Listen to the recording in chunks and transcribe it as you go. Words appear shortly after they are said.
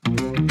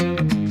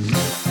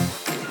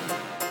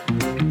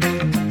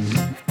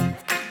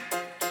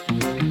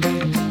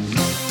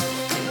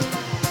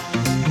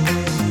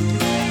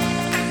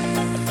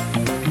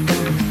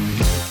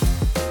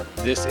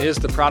This is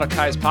the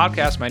Productized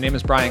podcast. My name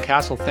is Brian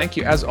Castle. Thank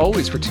you, as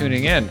always, for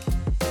tuning in.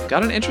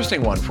 Got an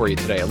interesting one for you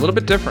today, a little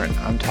bit different.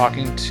 I'm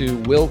talking to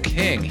Will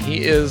King.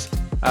 He is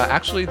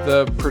actually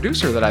the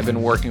producer that I've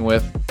been working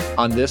with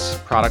on this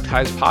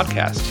Productized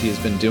podcast. He has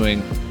been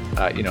doing,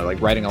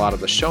 writing a lot of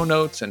the show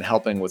notes and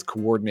helping with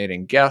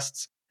coordinating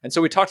guests. And so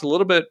we talked a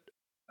little bit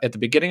at the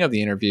beginning of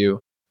the interview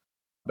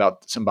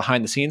about some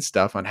behind the scenes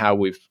stuff on how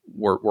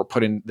we're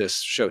putting this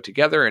show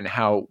together and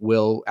how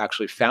Will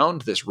actually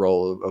found this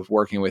role of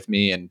working with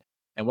me and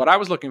what I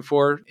was looking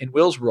for in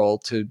Will's role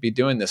to be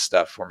doing this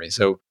stuff for me.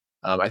 So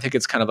I think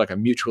it's kind of like a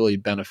mutually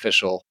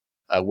beneficial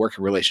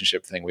working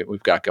relationship thing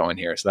we've got going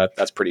here. So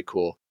that's pretty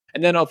cool.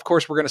 And then, of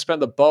course, we're going to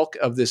spend the bulk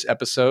of this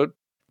episode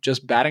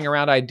just batting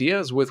around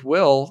ideas with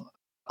Will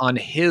on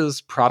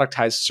his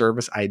productized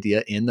service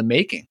idea in the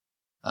making.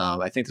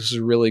 I think this is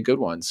a really good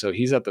one. So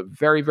he's at the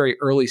very, very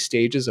early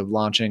stages of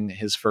launching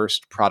his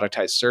first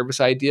productized service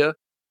idea.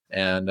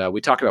 And we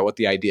talk about what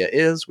the idea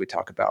is. We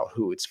talk about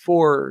who it's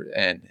for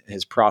and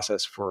his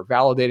process for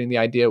validating the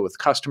idea with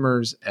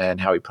customers and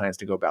how he plans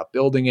to go about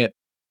building it.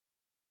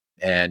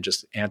 And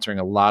just answering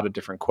a lot of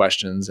different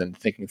questions and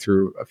thinking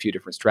through a few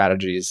different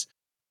strategies.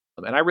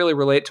 And I really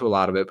relate to a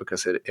lot of it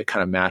because it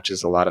kind of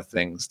matches a lot of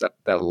things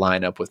that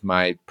line up with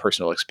my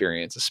personal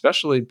experience,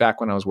 especially back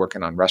when I was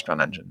working on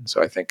Restaurant Engine.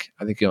 So I think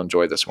you'll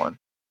enjoy this one.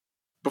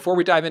 Before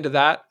we dive into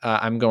that,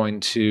 I'm going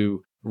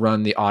to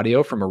run the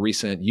audio from a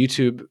recent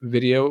YouTube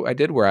video I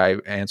did where I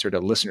answered a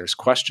listener's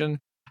question.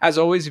 As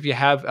always, if you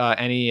have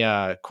any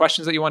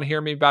questions that you want to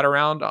hear me bat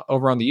around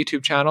over on the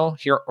YouTube channel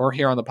here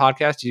on the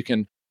podcast, you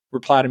can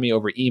reply to me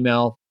over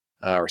email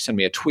or send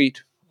me a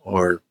tweet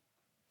or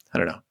I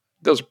don't know.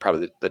 Those are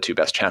probably the two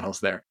best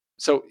channels there.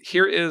 So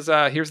here's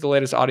the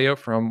latest audio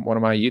from one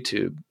of my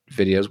YouTube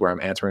videos where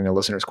I'm answering a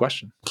listener's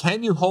question.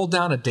 Can you hold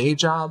down a day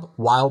job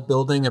while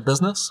building a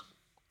business?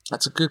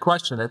 That's a good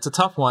question. It's a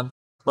tough one.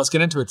 Let's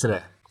get into it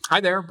today.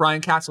 Hi there, Brian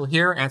Castle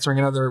here, answering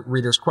another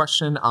reader's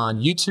question on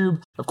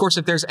YouTube. Of course,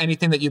 if there's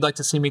anything that you'd like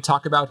to see me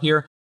talk about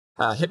here,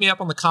 hit me up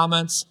on the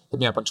comments,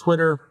 hit me up on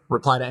Twitter,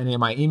 reply to any of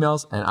my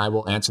emails, and I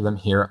will answer them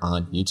here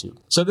on YouTube.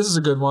 So this is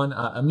a good one.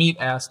 Amit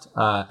asked,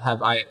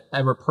 have I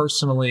ever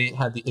personally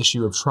had the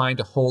issue of trying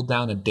to hold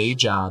down a day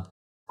job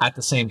at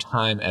the same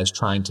time as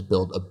trying to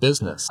build a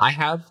business? I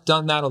have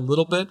done that a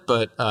little bit,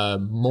 but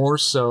more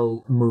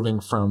so moving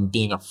from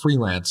being a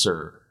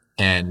freelancer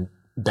and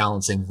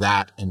balancing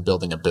that and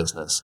building a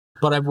business.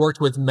 But I've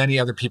worked with many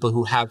other people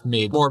who have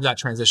made more of that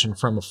transition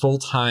from a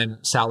full-time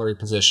salary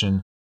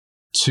position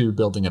to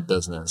building a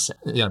business.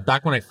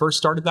 Back when I first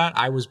started that,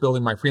 I was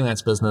building my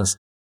freelance business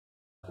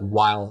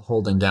while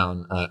holding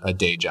down a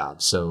day job.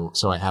 So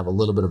I have a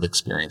little bit of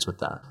experience with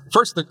that.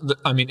 First,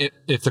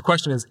 if the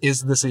question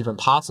is this even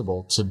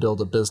possible to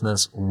build a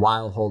business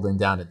while holding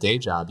down a day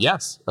job?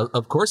 Yes,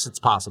 of course it's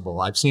possible.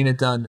 I've seen it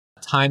done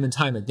time and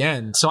time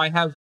again. So I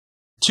have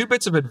two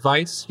bits of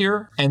advice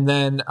here. And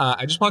then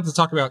I just wanted to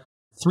talk about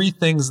three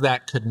things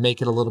that could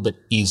make it a little bit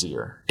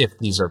easier if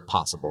these are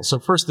possible. So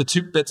first, the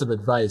two bits of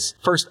advice.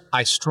 First,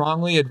 I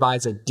strongly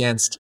advise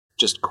against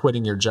just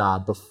quitting your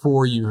job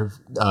before you have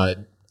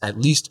at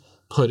least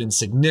put in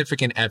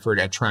significant effort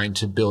at trying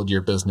to build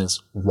your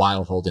business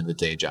while holding the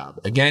day job.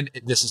 Again,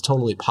 this is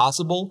totally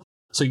possible.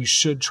 So you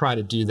should try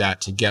to do that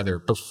together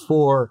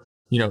before,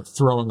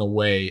 throwing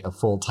away a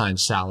full-time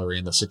salary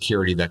and the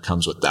security that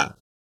comes with that.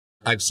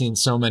 I've seen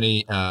so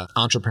many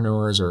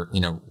entrepreneurs or,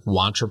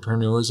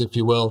 wantrepreneurs, if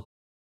you will,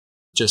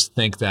 just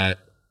think that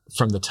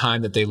from the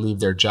time that they leave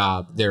their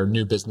job, their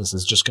new business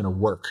is just going to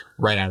work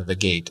right out of the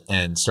gate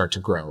and start to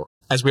grow.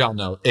 As we all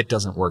know, it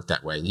doesn't work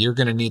that way. You're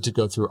going to need to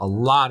go through a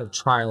lot of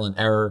trial and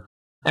error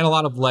and a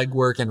lot of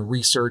legwork and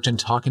research and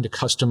talking to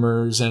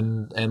customers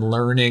and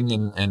learning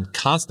and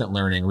constant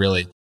learning,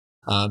 really.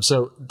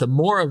 So the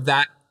more of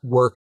that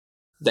work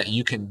that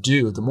you can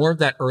do, the more of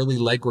that early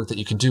legwork that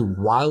you can do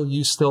while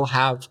you still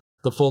have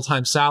the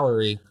full-time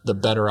salary, the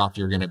better off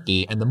you're going to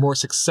be, and the more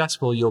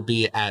successful you'll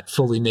be at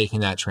fully making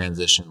that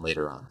transition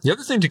later on. The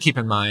other thing to keep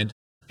in mind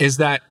is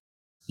that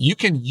you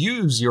can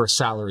use your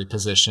salary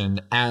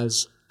position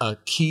as a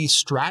key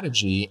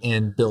strategy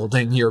in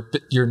building your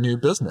new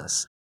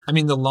business. I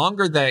mean, the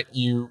longer that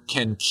you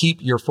can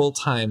keep your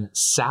full-time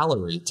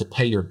salary to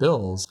pay your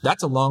bills,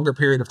 that's a longer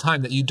period of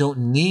time that you don't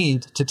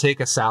need to take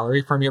a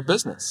salary from your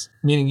business.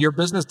 Meaning your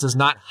business does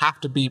not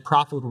have to be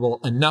profitable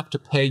enough to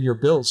pay your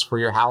bills for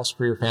your house,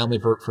 for your family,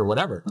 for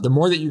whatever. The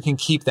more that you can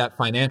keep that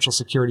financial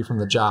security from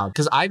the job,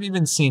 because I've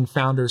even seen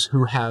founders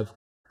who have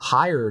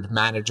hired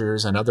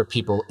managers and other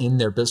people in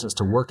their business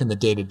to work in the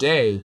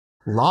day-to-day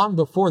long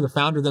before the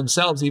founder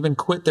themselves even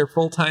quit their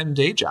full-time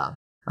day job.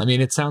 I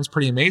mean, it sounds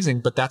pretty amazing,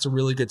 but that's a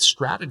really good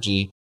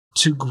strategy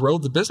to grow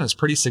the business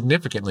pretty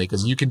significantly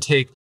because you can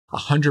take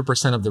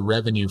 100% of the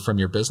revenue from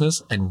your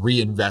business and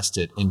reinvest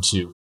it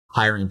into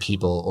hiring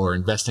people or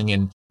investing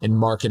in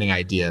marketing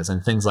ideas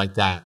and things like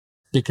that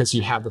because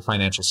you have the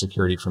financial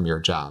security from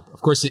your job.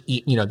 Of course,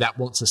 that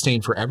won't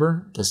sustain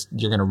forever because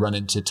you're going to run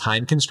into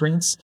time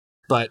constraints,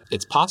 but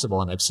it's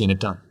possible and I've seen it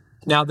done.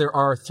 Now, there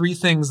are three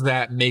things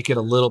that make it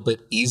a little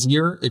bit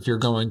easier if you're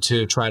going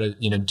to try to,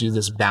 do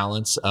this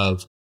balance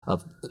of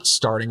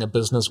starting a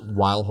business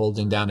while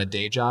holding down a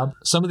day job.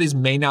 Some of these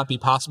may not be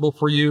possible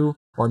for you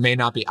or may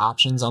not be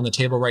options on the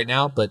table right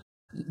now, but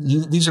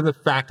these are the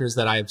factors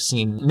that I've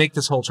seen make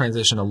this whole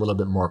transition a little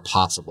bit more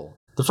possible.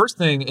 The first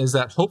thing is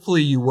that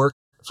hopefully you work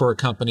for a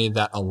company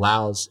that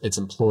allows its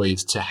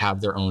employees to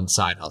have their own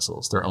side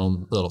hustles, their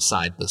own little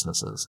side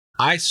businesses.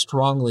 I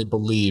strongly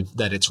believe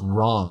that it's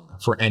wrong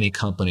for any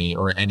company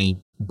or any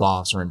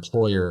boss or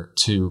employer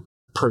to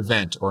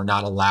prevent or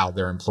not allow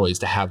their employees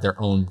to have their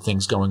own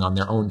things going on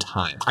their own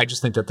time. I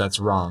just think that that's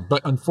wrong.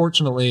 But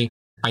unfortunately,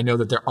 I know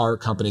that there are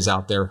companies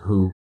out there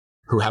who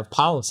have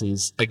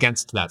policies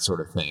against that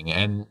sort of thing.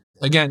 And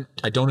again,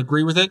 I don't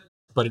agree with it,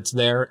 but it's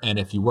there. And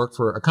if you work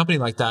for a company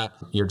like that,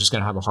 you're just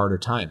going to have a harder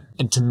time.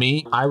 And to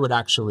me, I would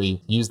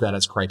actually use that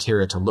as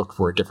criteria to look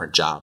for a different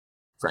job,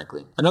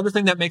 frankly. Another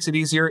thing that makes it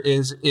easier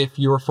is if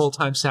your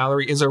full-time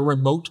salary is a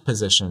remote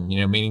position,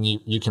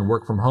 meaning you can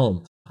work from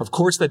home. Of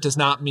course, that does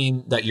not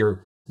mean that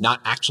you're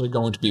not actually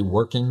going to be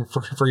working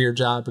for your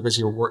job because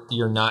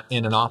you're not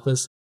in an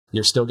office.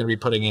 You're still going to be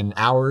putting in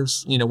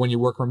hours, when you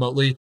work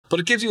remotely. But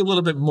it gives you a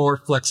little bit more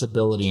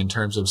flexibility in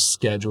terms of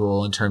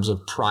schedule, in terms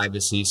of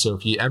privacy. So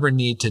if you ever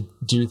need to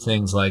do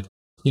things like,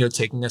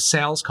 taking a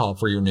sales call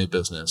for your new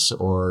business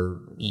or,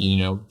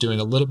 doing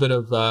a little bit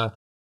of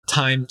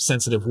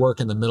time-sensitive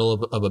work in the middle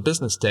of a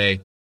business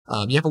day,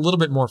 you have a little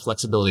bit more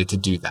flexibility to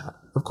do that.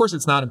 Of course,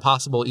 it's not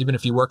impossible, even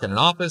if you work in an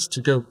office,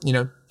 to go,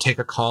 take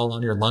a call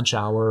on your lunch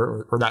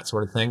hour or that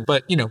sort of thing.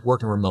 But,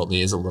 working remotely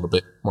is a little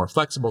bit more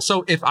flexible.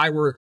 So if I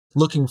were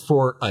looking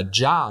for a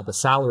job, a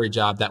salary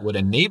job that would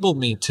enable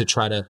me to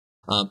try to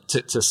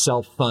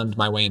self-fund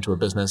my way into a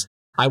business,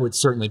 I would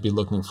certainly be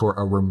looking for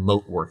a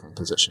remote working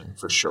position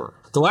for sure.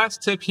 The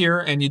last tip here,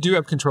 and you do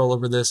have control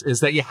over this,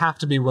 is that you have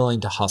to be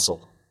willing to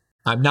hustle.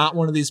 I'm not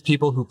one of these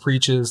people who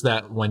preaches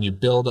that when you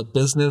build a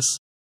business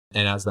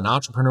and as an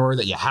entrepreneur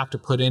that you have to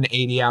put in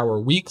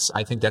 80-hour weeks.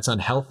 I think that's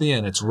unhealthy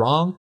and it's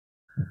wrong.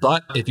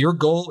 But if your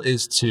goal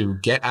is to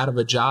get out of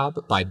a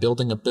job by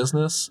building a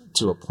business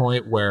to a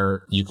point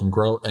where you can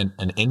grow an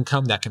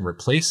income that can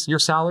replace your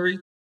salary,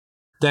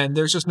 then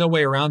there's just no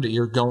way around it.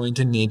 You're going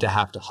to need to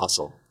have to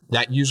hustle.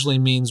 That usually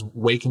means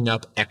waking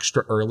up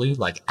extra early,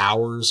 like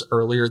hours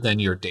earlier than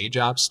your day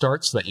job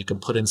starts, so that you can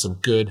put in some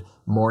good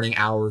morning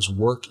hours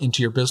work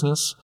into your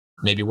business.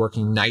 Maybe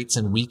working nights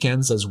and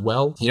weekends as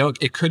well.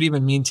 It could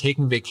even mean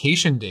taking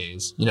vacation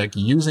days, like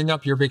using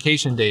up your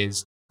vacation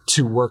days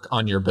to work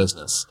on your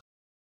business.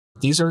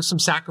 These are some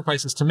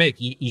sacrifices to make.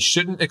 You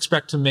shouldn't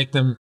expect to make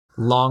them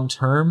long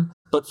term,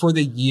 but for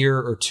the year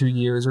or 2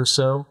 years or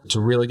so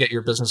to really get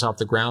your business off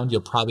the ground,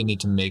 you'll probably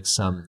need to make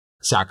some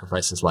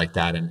sacrifices like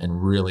that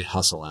and really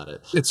hustle at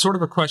it. It's sort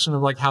of a question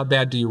of like, how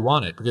bad do you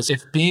want it? Because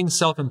if being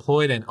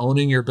self-employed and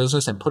owning your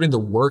business and putting the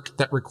work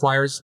that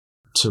requires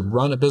to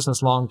run a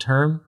business long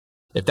term,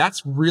 if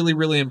that's really,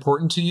 really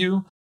important to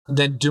you,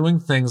 then doing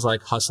things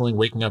like hustling,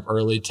 waking up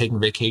early, taking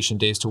vacation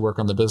days to work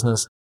on the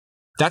business,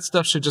 that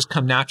stuff should just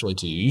come naturally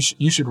to you.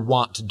 You should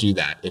want to do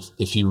that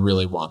if you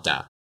really want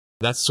that.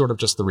 That's sort of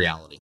just the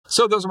reality.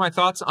 So those are my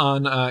thoughts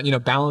on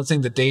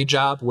balancing the day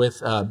job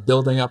with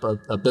building up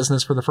a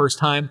business for the first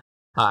time.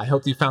 I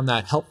hope you found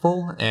that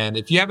helpful. And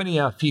if you have any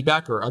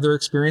feedback or other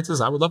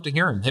experiences, I would love to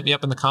hear them. Hit me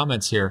up in the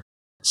comments here.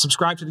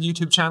 Subscribe to the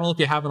YouTube channel if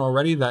you haven't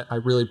already. I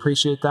really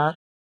appreciate that.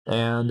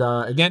 And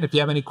again, if you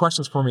have any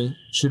questions for me,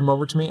 shoot them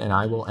over to me and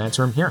I will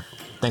answer them here.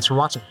 Thanks for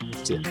watching.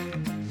 See you.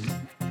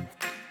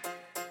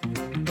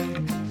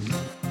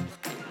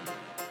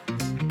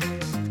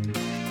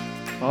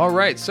 All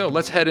right, so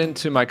let's head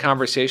into my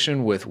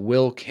conversation with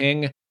Will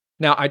King.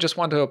 Now, I just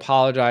want to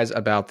apologize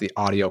about the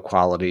audio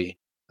quality.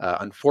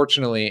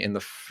 Unfortunately, in the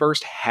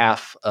first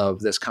half of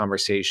this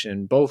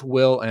conversation, both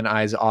Will and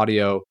I's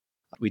audio,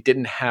 we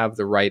didn't have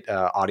the right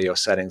audio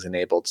settings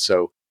enabled.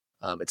 So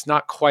it's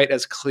not quite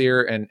as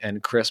clear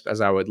and crisp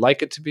as I would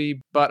like it to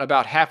be. But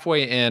about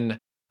halfway in,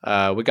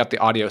 we got the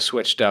audio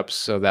switched up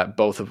so that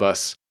both of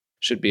us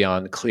should be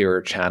on clearer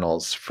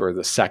channels for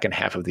the second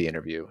half of the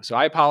interview. So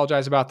I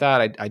apologize about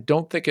that. I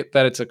don't think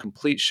that it's a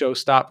complete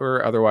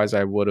showstopper. Otherwise,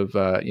 I would have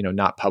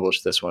not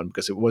published this one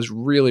because it was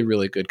really,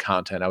 really good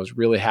content. I was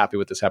really happy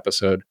with this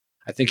episode.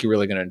 I think you're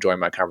really going to enjoy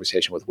my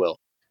conversation with Will.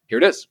 Here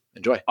it is.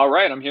 Enjoy. All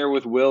right, I'm here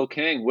with Will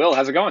King. Will,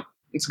 how's it going?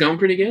 It's going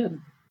pretty good.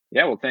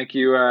 Yeah, well, thank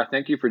you.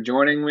 Thank you for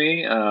joining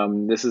me.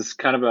 This is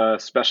kind of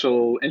a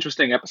special,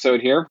 interesting episode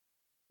here.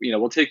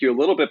 We'll take you a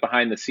little bit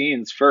behind the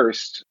scenes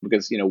first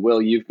because,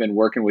 Will, you've been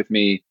working with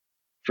me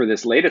for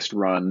this latest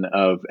run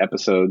of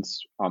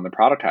episodes on the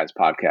Productized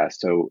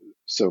podcast.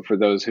 So for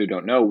those who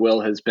don't know,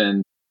 Will has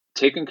been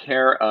taking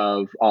care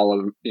of all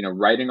of,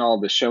 writing all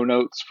of the show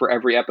notes for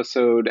every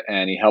episode.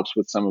 And he helps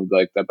with some of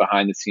like the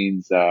behind the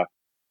scenes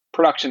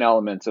production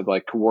elements of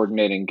like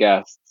coordinating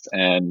guests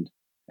and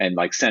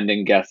like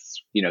sending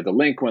guests, the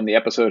link when the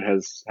episode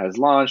has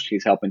launched.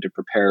 He's helping to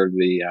prepare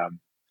the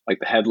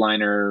the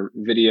headliner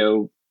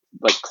video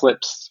like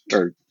clips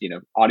or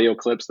audio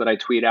clips that I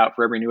tweet out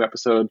for every new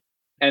episode.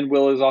 and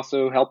Will is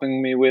also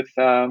helping me with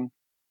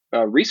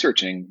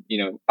researching,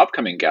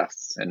 upcoming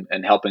guests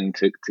and helping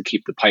to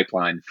keep the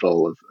pipeline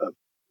full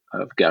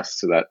of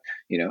guests so that,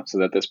 so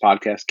that this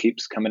podcast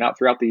keeps coming out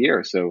throughout the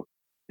year. So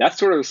that's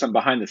sort of some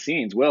behind the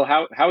scenes. Will,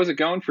 how is it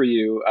going for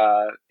you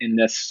in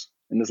this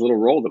little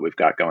role that we've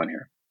got going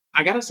here?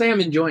 I gotta say,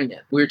 I'm enjoying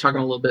it. We were talking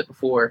a little bit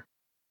before.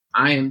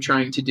 I am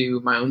trying to do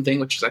my own thing,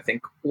 which is, I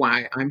think,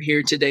 why I'm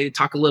here today to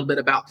talk a little bit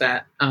about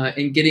that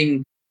and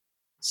getting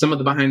some of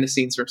the behind the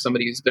scenes from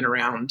somebody who's been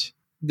around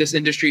this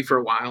industry for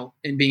a while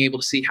and being able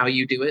to see how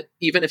you do it,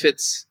 even if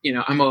it's,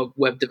 I'm a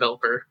web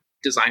developer,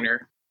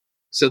 designer.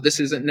 So this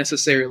isn't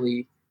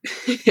necessarily,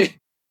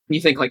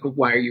 you think like,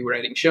 why are you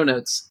writing show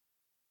notes?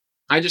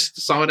 I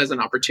just saw it as an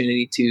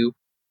opportunity to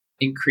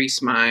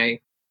increase my,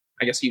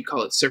 I guess you'd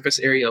call it surface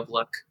area of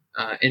luck,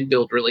 and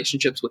build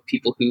relationships with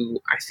people who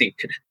I think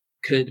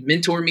could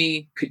mentor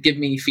me, could give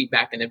me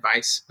feedback and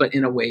advice, but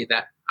in a way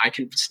that I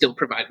can still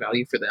provide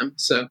value for them.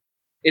 So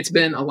it's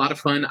been a lot of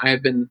fun. I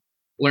have been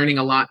learning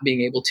a lot,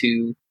 being able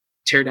to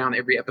tear down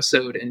every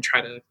episode and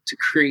try to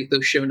create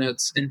those show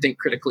notes and think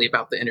critically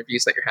about the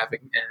interviews that you're having.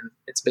 And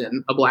it's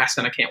been a blast,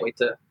 and I can't wait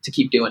to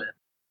keep doing it.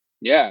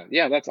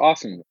 Yeah, that's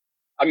awesome.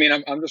 I mean,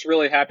 I'm just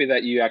really happy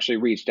that you actually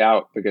reached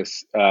out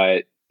because,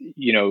 a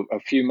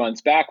few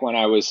months back when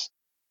I was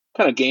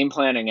kind of game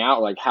planning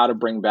out like how to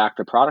bring back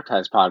the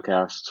Productized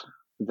podcast,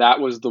 that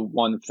was the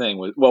one thing.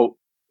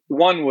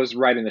 One was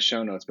writing the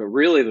show notes, but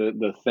really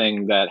the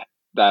thing that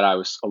I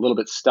was a little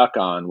bit stuck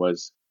on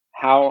was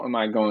how am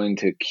I going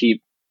to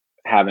keep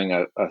having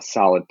a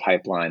solid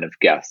pipeline of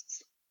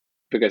guests?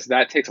 Because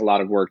that takes a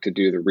lot of work to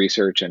do the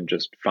research and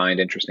just find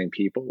interesting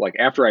people. Like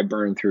after I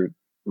burn through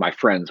my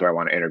friends who I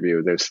want to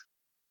interview, there's,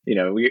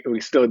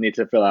 we still need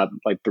to fill out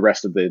like the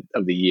rest of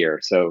the year.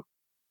 So,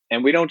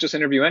 and we don't just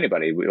interview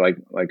anybody. We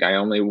like I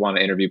only want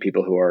to interview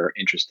people who are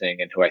interesting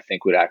and who I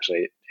think would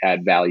actually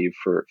add value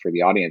for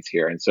the audience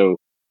here. And so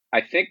I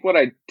think what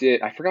I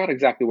did, I forgot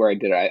exactly where I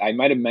did it. I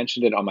might have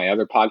mentioned it on my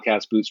other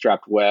podcast,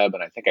 Bootstrapped Web,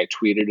 and I think I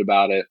tweeted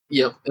about it.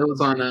 Yep, it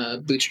was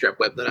on Bootstrap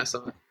Web that I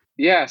saw it.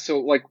 Yeah, so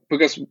like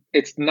because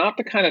it's not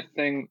the kind of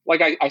thing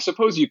like I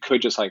suppose you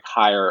could just like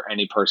hire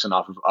any person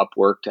off of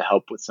Upwork to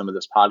help with some of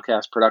this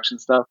podcast production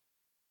stuff.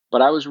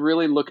 But I was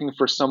really looking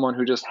for someone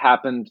who just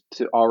happened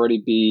to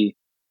already be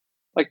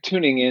like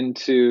tuning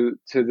into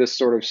this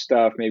sort of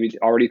stuff, maybe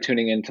already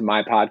tuning into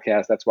my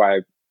podcast. That's why I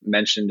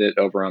mentioned it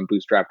over on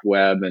Bootstrapped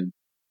Web.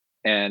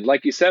 And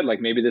like you said,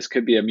 like maybe this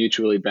could be a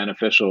mutually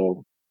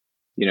beneficial,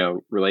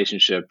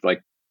 relationship.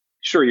 Like,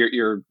 sure,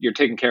 you're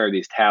taking care of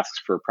these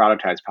tasks for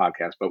Productized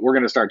podcast, but we're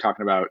going to start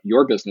talking about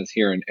your business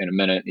here in a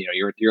minute.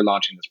 You're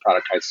launching this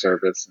Productized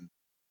service,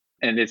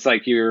 and it's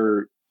like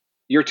you're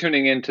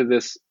tuning into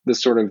this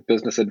sort of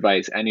business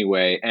advice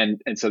anyway, and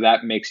so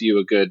that makes you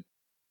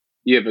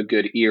have a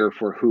good ear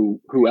for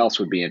who else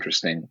would be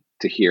interesting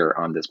to hear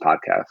on this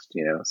podcast.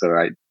 So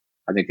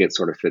I think it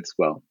sort of fits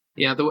well.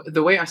 Yeah,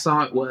 the way I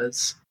saw it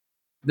was,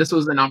 this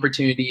was an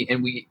opportunity,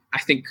 and I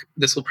think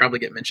this will probably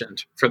get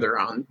mentioned further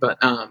on, but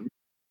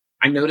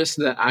I noticed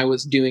that I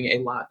was doing a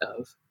lot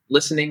of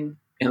listening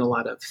and a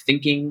lot of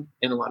thinking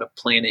and a lot of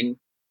planning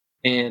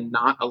and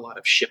not a lot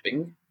of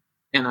shipping.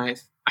 And I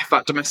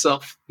thought to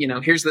myself,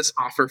 here's this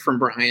offer from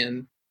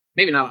Brian,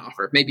 maybe not an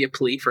offer, maybe a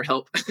plea for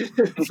help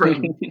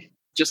from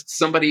just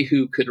somebody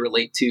who could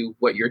relate to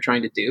what you're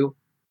trying to do.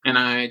 And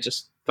I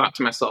just thought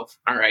to myself,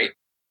 all right,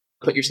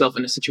 put yourself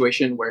in a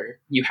situation where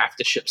you have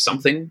to ship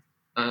something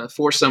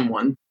for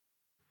someone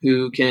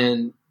who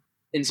can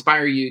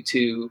inspire you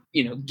to,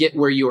 get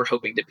where you are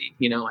hoping to be.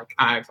 Like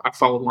I've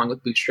followed along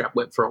with Bootstrap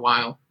Web for a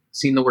while,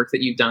 seen the work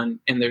that you've done,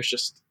 and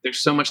there's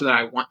so much that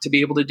I want to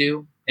be able to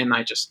do, and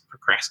I just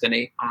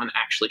procrastinate on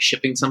actually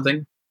shipping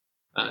something.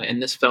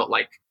 And this felt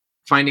like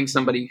finding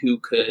somebody who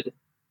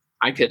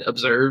I could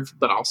observe,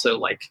 but also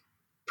like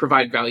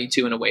provide value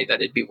to in a way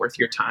that it'd be worth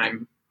your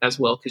time as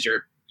well. Cause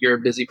you're a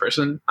busy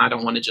person. I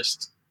don't want to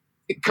just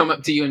come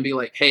up to you and be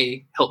like,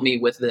 hey, help me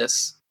with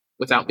this,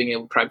 without being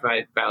able to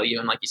provide value.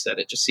 And like you said,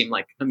 it just seemed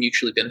like a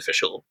mutually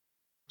beneficial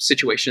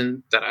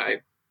situation that I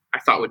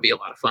thought would be a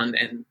lot of fun.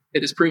 And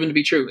it has proven to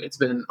be true. It's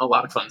been a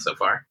lot of fun so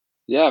far.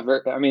 Yeah.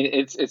 I mean,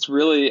 it's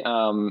really,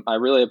 I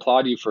really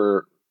applaud you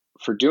for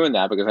doing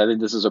that, because I think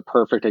this is a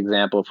perfect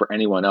example for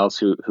anyone else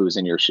who's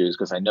in your shoes.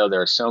 Because I know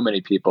there are so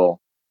many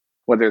people,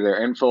 whether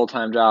they're in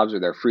full-time jobs or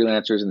they're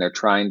freelancers and they're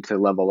trying to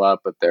level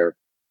up, but they're,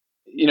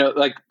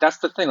 like that's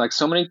the thing. Like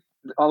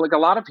like a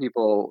lot of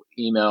people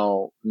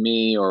email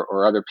me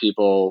or other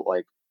people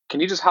like, can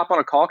you just hop on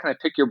a call? Can I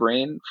pick your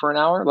brain for an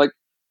hour? Like,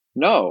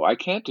 no, I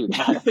can't do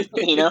that.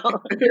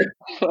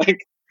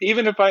 Like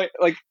even if I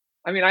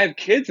have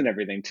kids and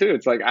everything too.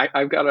 It's like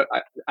I've got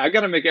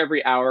to make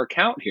every hour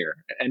count here,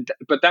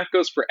 but that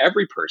goes for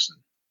every person,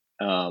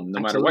 no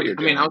matter what you're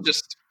doing.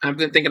 I've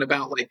been thinking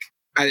about like,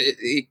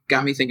 it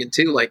got me thinking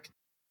too, like,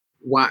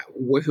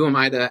 who am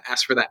I to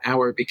ask for that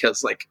hour?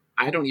 Because like,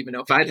 I don't even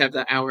know if I'd have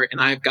that hour,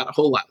 and I've got a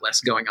whole lot less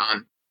going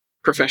on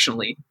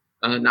professionally,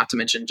 not to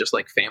mention just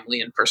like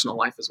family and personal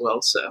life as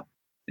well. So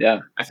yeah,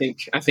 I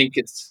think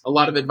it's a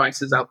lot of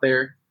advice is out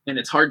there. And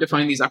it's hard to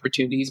find these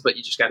opportunities, but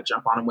you just got to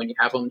jump on them when you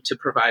have them to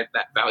provide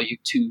that value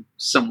to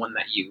someone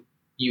that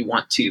you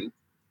want to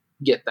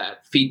get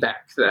that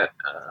feedback, that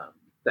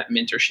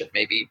mentorship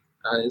maybe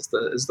is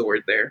the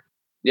word there.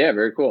 Yeah,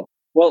 very cool.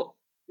 Well,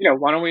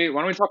 why don't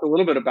we talk a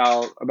little bit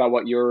about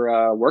what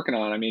you're working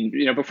on? I mean,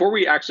 before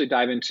we actually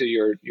dive into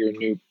your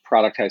new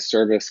productized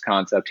service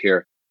concept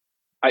here,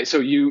 so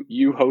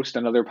you host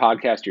another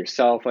podcast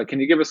yourself. Like, can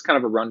you give us kind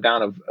of a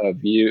rundown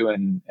of you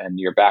and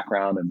your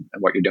background and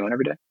what you're doing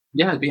every day?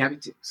 Yeah, I'd be happy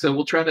to. So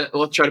we'll try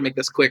to make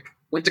this quick.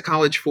 Went to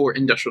college for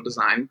industrial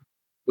design,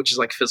 which is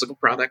like physical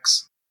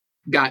products.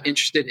 Got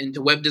interested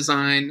into web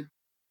design.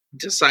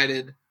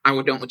 Decided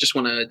I don't just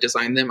want to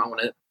design them. I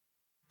want to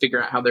figure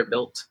out how they're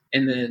built.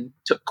 And then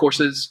took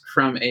courses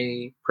from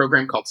a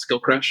program called Skill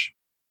Crush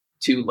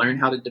to learn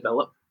how to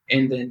develop.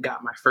 And then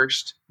got my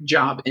first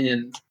job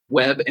in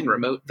web and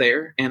remote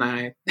there.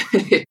 And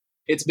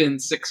it's been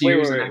 6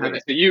 years.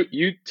 Wait. So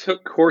you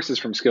took courses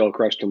from Skill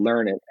Crush to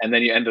learn it, and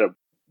then you ended up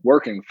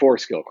working for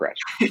Skill Crush.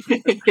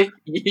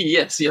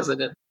 Yes, I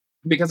did.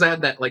 Because I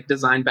had that like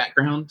design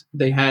background,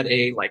 they had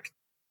a like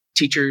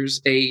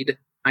teacher's aide,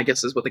 I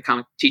guess is what they call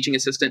it, teaching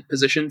assistant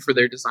position for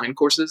their design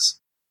courses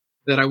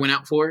that I went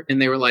out for.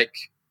 And they were like,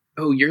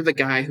 oh, you're the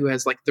guy who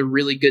has like the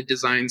really good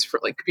designs for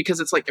like, because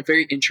it's like a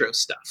very intro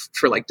stuff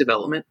for like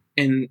development.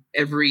 And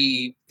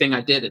everything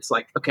I did, it's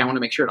like, okay, I want to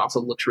make sure it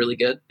also looks really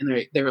good.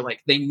 And they were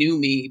like, they knew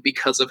me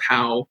because of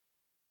how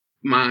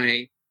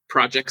my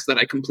projects that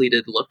I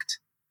completed looked.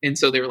 And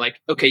so they were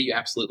like, okay, you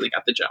absolutely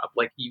got the job.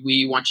 Like,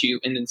 we want you.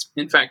 And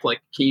in fact, like,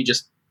 can you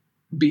just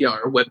be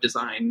our web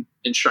design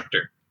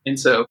instructor? And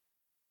so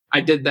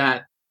I did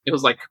that. It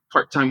was like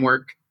part-time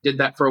work, did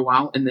that for a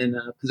while. And then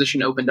a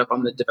position opened up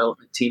on the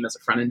development team as a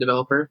front-end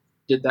developer,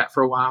 did that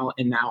for a while.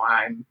 And now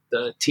I'm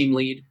the team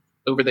lead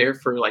over there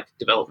for like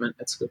development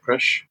at Skill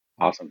Crush.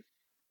 Awesome.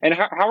 And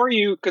how are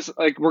you? Because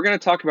like we're going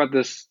to talk about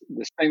this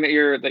thing that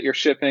you're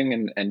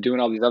shipping and doing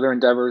all these other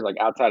endeavors like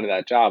outside of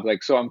that job.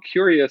 Like, so I'm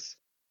curious.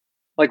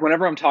 Like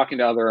whenever I'm talking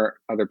to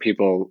other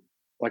people,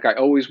 like I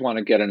always want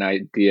to get an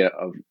idea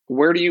of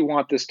where do you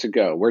want this to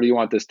go? Where do you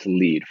want this to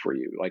lead for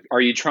you? Like,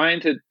 are you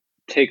trying to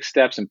take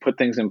steps and put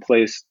things in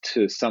place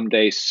to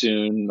someday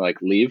soon, like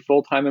leave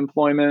full-time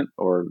employment,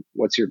 or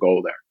what's your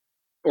goal there?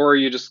 Or are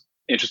you just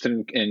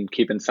interested in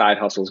keeping side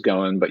hustles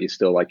going, but you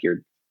still like your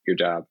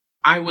job?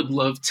 I would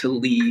love to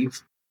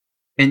leave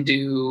and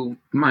do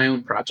my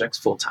own projects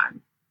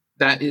full-time.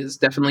 That is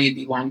definitely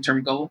the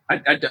long-term goal.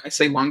 I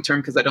say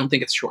long-term because I don't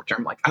think it's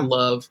short-term. Like I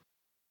love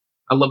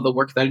the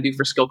work that I do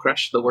for Skill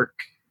Crush. The work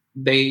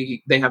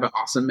they have an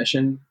awesome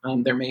mission.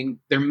 Their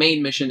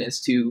main mission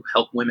is to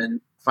help women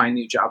find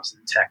new jobs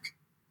in tech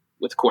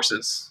with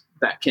courses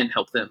that can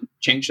help them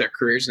change their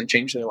careers and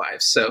change their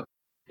lives. So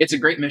it's a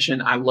great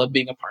mission. I love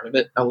being a part of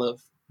it. I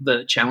love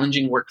the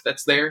challenging work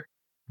that's there,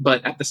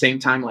 but at the same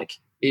time, like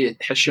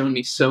it has shown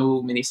me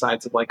so many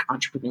sides of like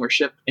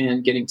entrepreneurship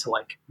and getting to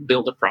like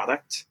build a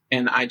product.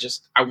 And I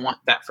want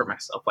that for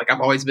myself. Like I've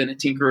always been a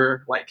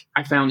tinkerer. Like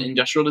I found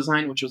industrial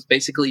design, which was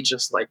basically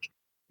just like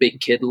big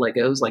kid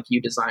Legos. Like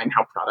you design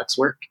how products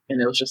work.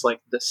 And it was just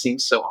like, this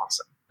seems so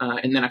awesome.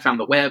 And then I found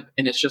the web,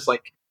 and it's just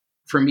like,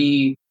 for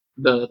me,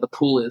 the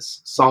pool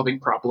is solving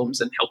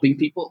problems and helping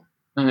people.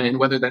 And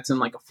whether that's in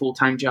like a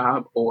full-time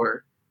job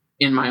or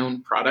in my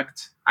own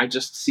product, I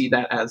just see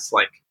that as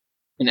like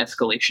an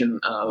escalation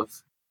of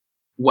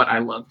what I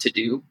love to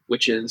do,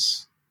 which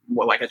is,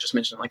 well, like I just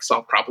mentioned, like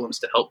solve problems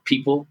to help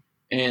people.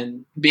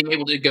 And being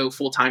able to go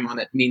full time on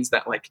it means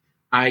that like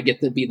I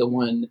get to be the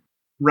one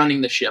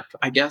running the ship,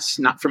 I guess,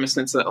 not from a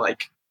sense that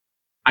like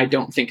I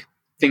don't think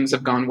things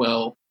have gone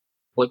well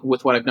like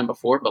with what I've done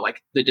before, but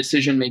like the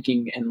decision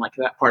making and like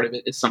that part of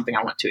it is something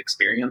I want to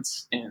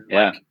experience. And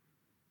like,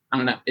 I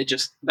don't know,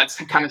 that's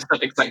the kind of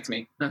stuff excites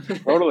me.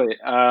 Totally.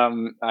 I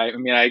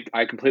mean,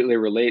 I completely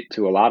relate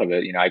to a lot of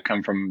it. I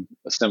come from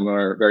a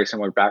very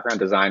similar background: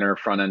 designer,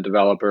 front end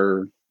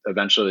developer.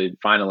 Eventually,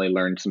 finally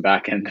learned some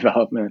back end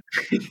development.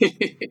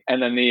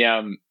 And then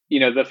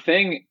the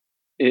thing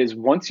is,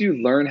 once you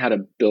learn how to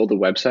build a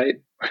website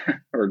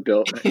or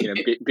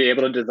be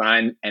able to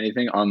design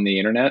anything on the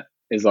internet,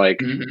 is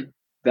like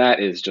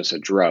that is just a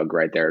drug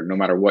right there. No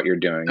matter what you're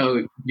doing.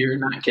 Oh, you're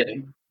not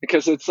kidding.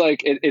 Because it's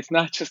like it's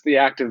not just the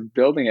act of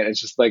building it.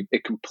 It's just like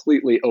it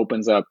completely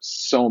opens up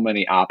so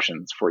many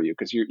options for you.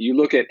 Because you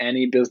look at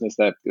any business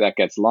that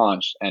gets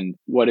launched, and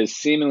what is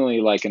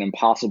seemingly like an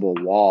impossible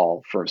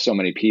wall for so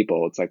many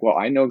people, it's like, well,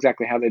 I know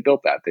exactly how they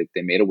built that.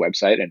 They made a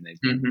website and they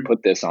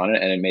put this on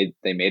it, and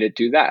they made it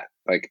do that.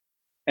 Like,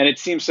 and it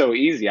seems so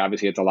easy.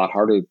 Obviously, it's a lot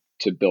harder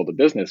to build a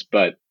business,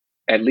 but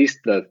at least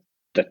the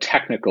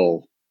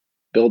technical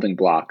building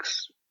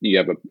blocks, you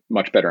have a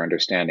much better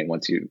understanding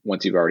once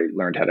you've already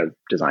learned how to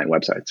design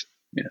websites.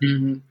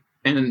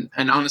 And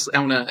honestly, I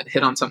want to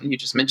hit on something you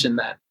just mentioned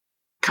that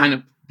kind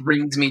of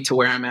brings me to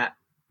where I'm at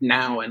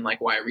now, and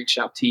like why I reached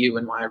out to you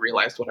and why I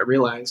realized what I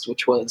realized,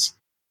 which was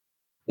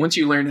once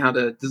you learn how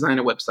to design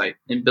a website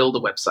and build a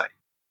website,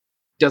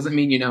 doesn't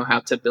mean you know how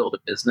to build a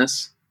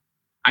business.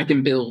 I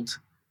can build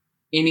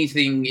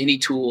anything, any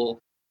tool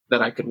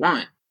that I could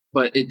want,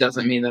 but it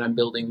doesn't mean that I'm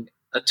building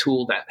a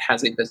tool that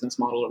has a business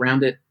model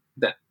around it,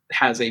 that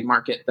has a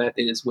market that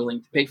is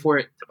willing to pay for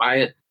it, to buy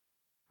it.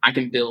 I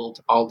can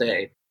build all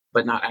day,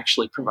 but not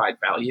actually provide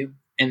value.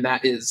 And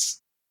that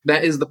is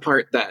the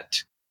part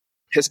that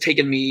has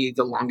taken me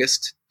the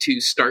longest to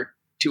start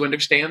to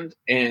understand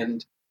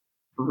and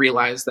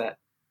realize that,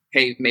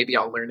 hey, maybe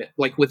I'll learn it.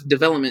 Like with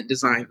development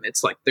design,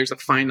 it's like there's a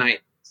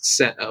finite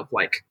set of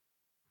like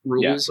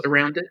rules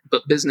around it,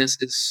 but business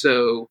is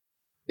so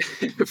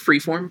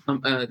freeform.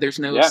 There's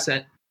no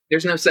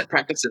set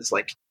practices.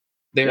 Like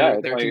there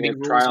like can be a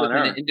rules trial and within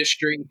error. an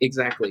industry,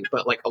 exactly,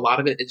 but like a lot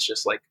of it is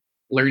just like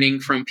learning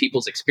from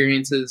people's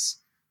experiences,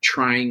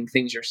 trying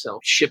things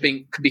yourself,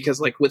 shipping, because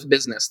like with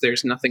business,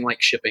 there's nothing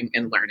like shipping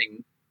and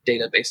learning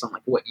data based on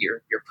like what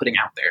you're putting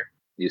out there.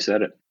 You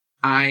said it.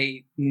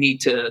 I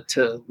need to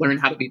learn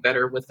how to be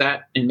better with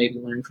that and maybe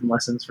learn from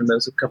lessons from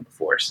those who've come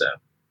before. So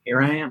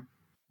here I am.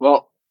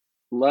 Well,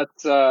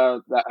 let's. I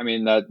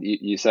mean, that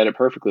you said it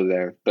perfectly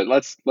there. But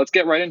let's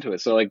get right into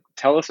it. So, like,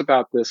 tell us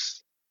about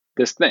this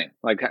thing.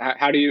 Like,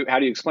 how do you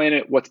explain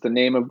it? What's the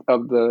name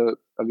of the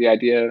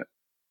idea?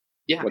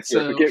 Yeah. What's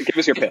So give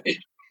us your pitch.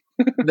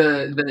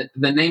 the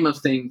name of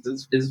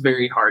things is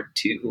very hard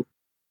to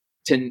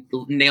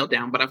nail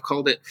down, but I've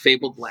called it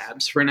Fabled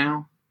Labs for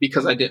now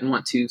because I didn't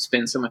want to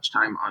spend so much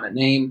time on a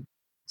name.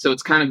 So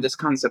it's kind of this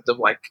concept of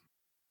like,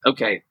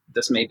 okay,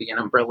 this may be an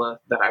umbrella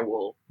that I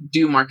will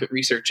do market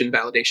research and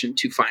validation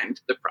to find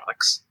the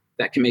products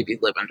that can maybe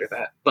live under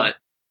that. But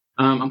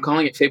I'm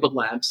calling it Fabled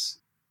Labs.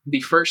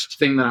 The first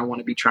thing that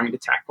I'm trying to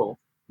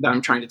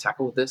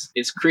tackle with this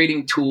is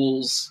creating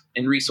tools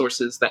and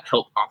resources that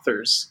help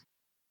authors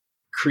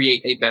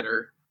create a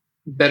better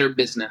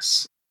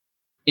business.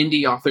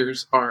 Indie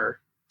authors are,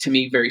 to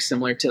me, very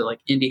similar to like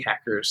indie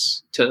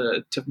hackers,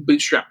 to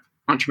bootstrap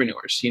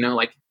entrepreneurs. You know,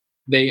 like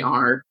they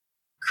are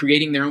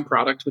creating their own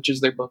product, which is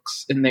their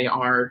books, and they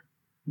are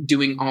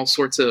doing all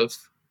sorts of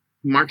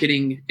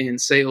marketing and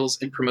sales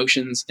and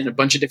promotions in a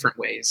bunch of different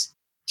ways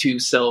to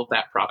sell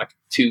that product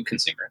to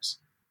consumers.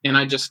 And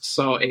I just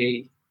saw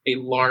a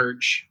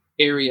large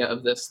area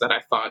of this that I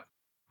thought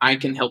I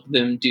can help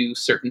them do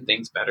certain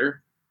things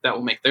better that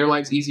will make their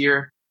lives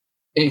easier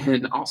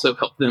and also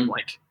help them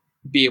like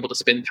be able to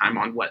spend time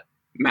on what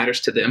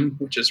matters to them,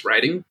 which is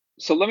writing.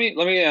 So let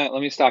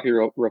me stop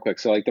you real quick.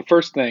 So like the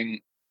first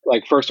thing,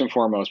 like first and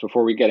foremost,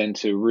 before we get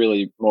into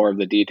really more of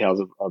the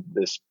details of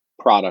this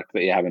product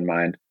that you have in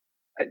mind.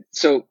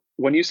 So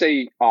when you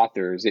say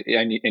authors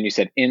and you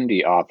said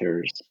indie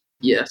authors,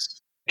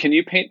 Yes. can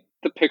you paint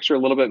the picture a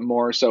little bit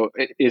more? So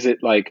is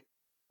it like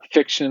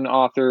fiction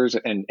authors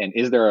and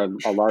is there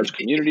a large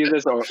community of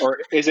this or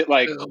is it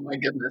like Oh my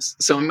goodness.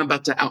 So I'm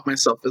about to out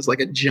myself as like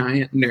a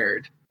giant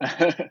nerd.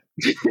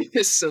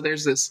 So there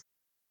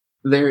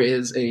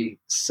is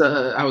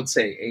I would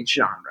say a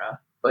genre,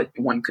 but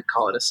one could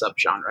call it a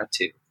subgenre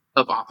too,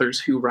 of authors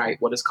who write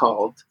what is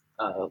called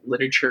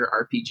literature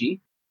RPG,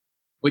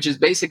 which is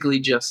basically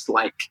just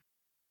like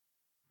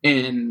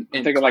in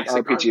think of like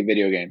RPG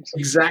video games.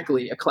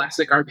 Exactly, a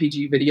classic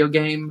RPG video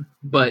game,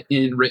 but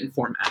in written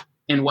format.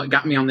 And what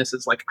got me on this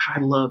is like I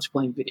loved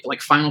playing video,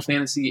 like Final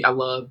Fantasy. I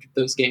loved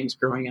those games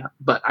growing up,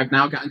 but I've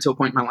now gotten to a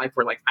point in my life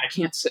where like I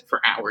can't sit for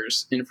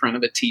hours in front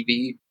of a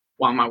TV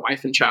while my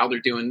wife and child are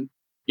doing,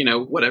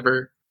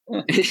 whatever,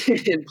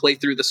 and play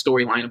through the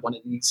storyline of one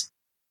of these.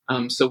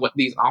 So what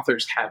these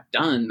authors have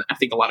done, I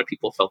think a lot of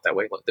people felt that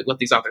way. What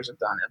these authors have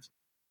done have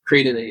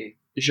created a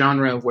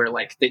genre where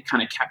like they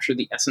kind of capture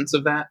the essence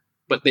of that,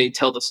 but they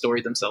tell the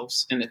story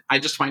themselves. And I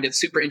just find it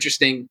super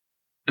interesting.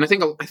 And I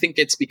think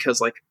it's because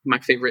like my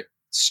favorite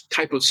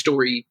type of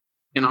story,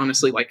 and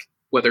honestly, like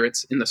whether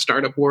it's in the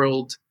startup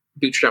world,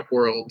 bootstrap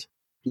world,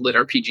 lit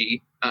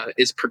RPG,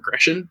 is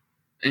progression.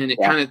 And it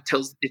kind of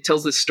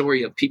tells this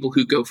story of people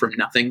who go from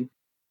nothing,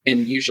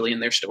 and usually in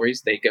their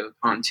stories they go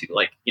on to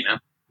like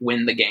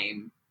win the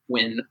game,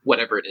 win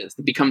whatever it is,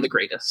 to become the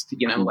greatest.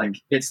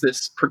 Like it's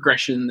this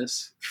progression,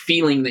 this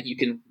feeling that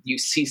you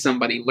see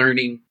somebody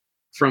learning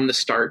from the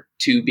start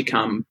to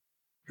become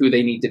who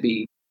they need to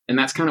be, and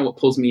that's kind of what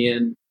pulls me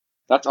in.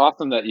 That's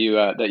awesome that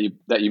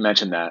you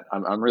mentioned that.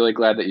 I'm really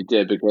glad that you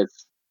did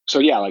because so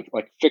yeah, like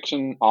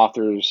fiction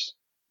authors,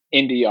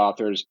 indie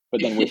authors,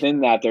 but then within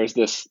that there's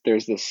this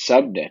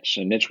sub niche,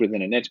 a niche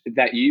within a niche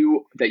that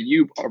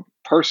you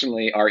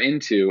personally are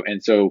into,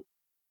 and so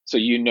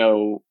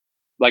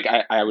like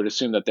I would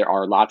assume that there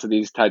are lots of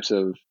these types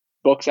of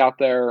books out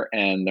there,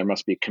 and there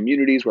must be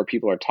communities where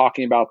people are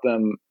talking about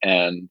them,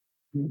 and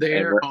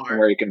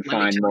where you can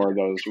find more of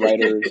those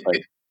writers.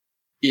 Like,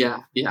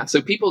 yeah.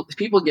 So people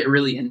get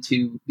really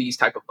into these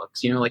type of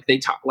books. Like they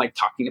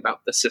talking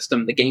about the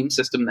system, the game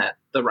system that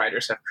the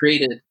writers have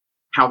created,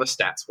 how the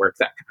stats work,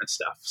 that kind of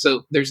stuff.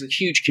 So there's a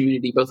huge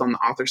community both on the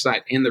author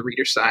side and the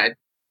reader side,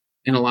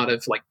 and a lot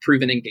of like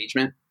proven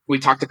engagement. We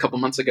talked a couple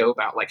months ago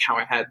about like how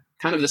I had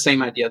kind of the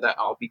same idea that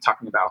I'll be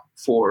talking about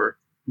for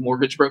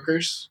mortgage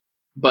brokers,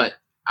 but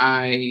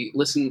I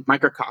listened.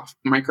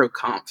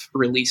 Microconf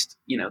released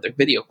their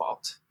video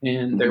vault,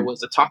 and there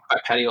was a talk by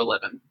Patio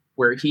 11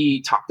 where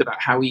he talked about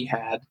how he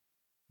had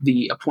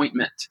the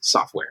appointment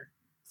software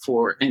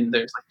and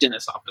there's like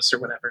dentist office or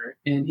whatever.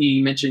 And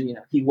he mentioned,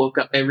 he woke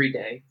up every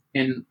day.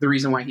 And the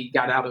reason why he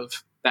got out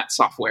of that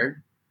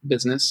software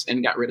business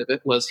and got rid of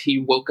it was he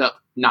woke up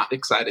not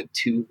excited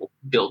to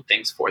build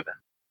things for them.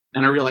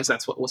 And I realized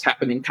that's what was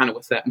happening kind of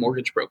with that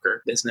mortgage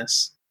broker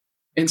business.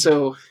 And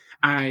so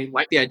I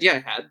liked the idea I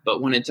had,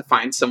 but wanted to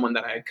find someone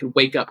that I could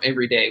wake up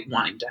every day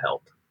wanting to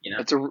help.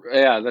 That's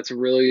a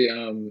really,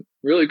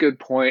 really good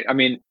point. I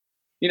mean,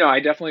 I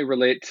definitely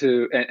relate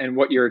to, and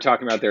what you're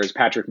talking about there is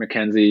Patrick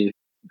McKenzie,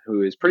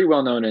 who is pretty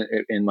well known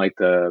in like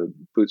the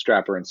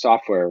bootstrapper and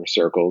software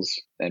circles.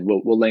 And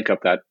we'll link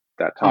up that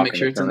talk. I'll make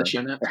sure it's in the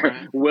show notes.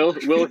 we'll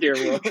link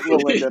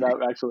it up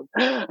actually.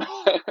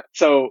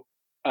 So,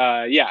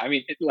 I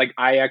mean,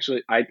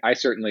 I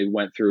certainly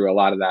went through a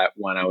lot of that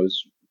when I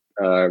was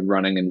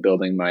running and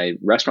building my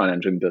restaurant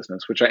engine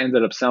business, which I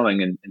ended up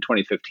selling in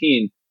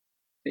 2015.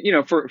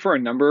 For a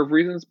number of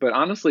reasons, but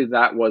honestly,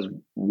 that was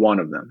one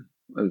of them.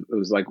 It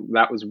was like,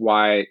 that was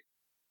why,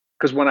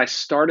 because when I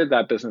started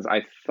that business,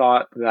 I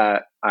thought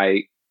that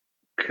I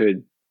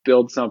could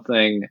build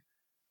something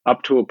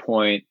up to a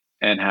point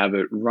and have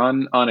it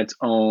run on its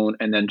own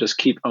and then just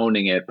keep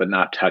owning it, but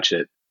not touch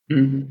it.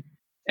 Mm-hmm.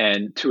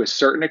 And to a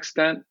certain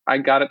extent, I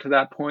got it to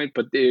that point,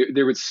 but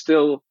there was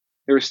still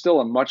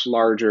a much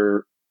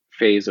larger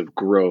phase of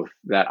growth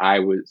that I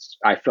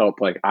felt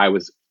like I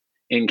was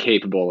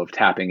incapable of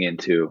tapping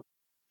into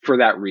for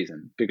that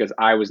reason, because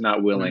I was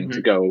not willing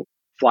to go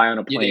fly on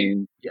a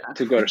plane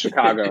to go to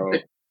Chicago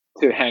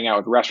to hang out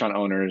with restaurant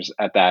owners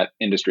at that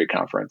industry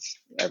conference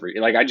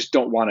I just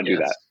don't want to do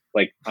that.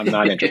 Like, I'm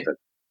not interested.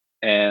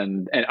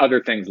 And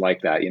other things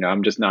like that,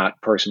 I'm just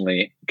not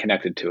personally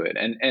connected to it.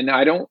 And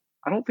I don't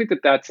think that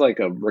that's like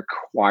a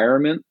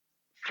requirement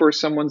for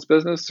someone's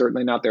business,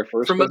 certainly not their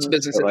first for most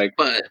businesses,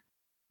 but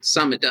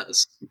some it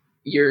does.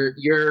 Your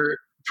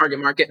target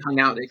market hung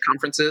out at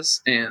conferences,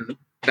 and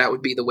that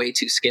would be the way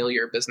to scale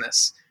your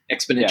business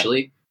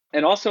exponentially. Yeah.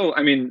 And also,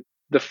 I mean,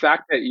 the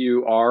fact that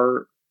you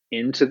are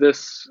into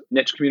this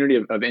niche community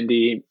of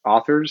indie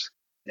authors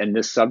and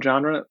this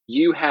subgenre,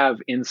 you have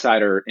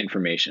insider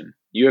information.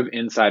 You have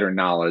insider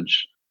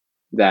knowledge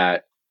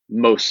that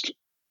most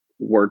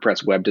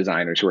WordPress web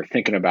designers who are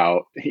thinking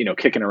about,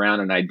 kicking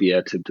around an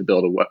idea to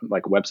build a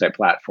website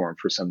platform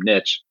for some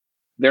niche,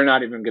 they're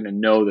not even going to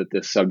know that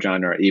this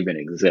subgenre even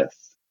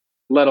exists,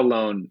 let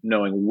alone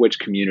knowing which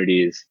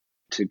communities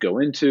to go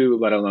into,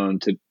 let alone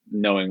to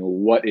knowing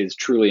what is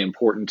truly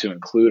important to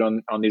include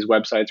on these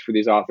websites for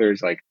these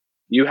authors. Like,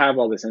 you have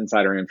all this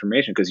insider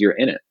information because you're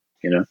in it,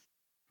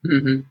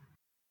 Mm-hmm.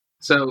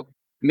 So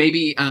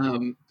maybe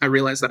I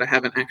realize that I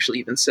haven't actually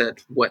even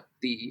said what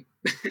the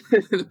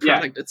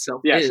product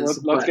itself is.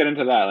 So let's get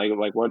into that.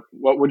 Like what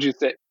would you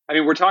say? I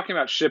mean, we're talking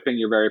about shipping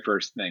your very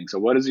first thing. So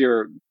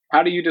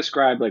how do you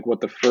describe like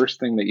what the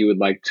first thing that you would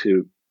like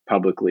to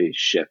publicly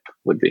ship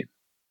would be?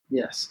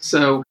 Yes.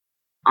 So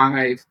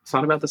I've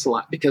thought about this a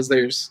lot because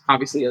there's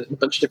obviously a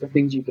bunch of different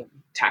things you can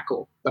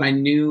tackle, but I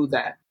knew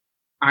that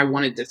I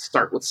wanted to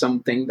start with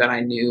something that I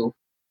knew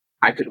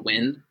I could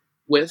win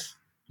with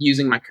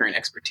using my current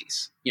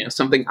expertise.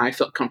 Something I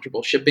felt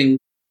comfortable shipping,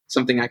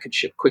 something I could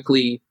ship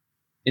quickly,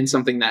 and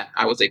something that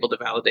I was able to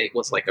validate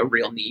was like a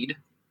real need.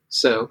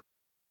 So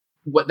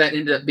what that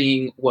ended up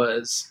being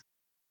was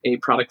a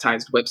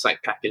productized website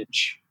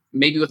package,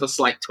 maybe with a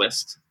slight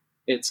twist.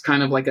 It's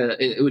kind of like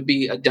it would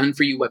be a done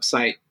for you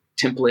website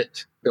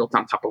template built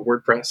on top of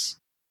WordPress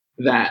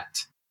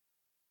that,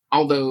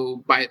 although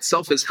by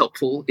itself is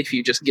helpful if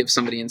you just give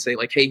somebody and say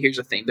like, hey, here's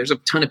a theme. There's a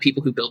ton of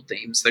people who build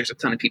themes. There's a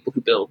ton of people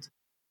who build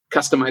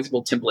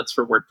customizable templates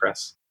for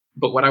WordPress.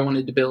 But what I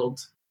wanted to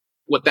build,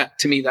 what that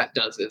to me that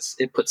does is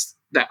it puts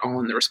that all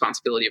in the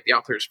responsibility of the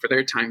authors for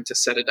their time to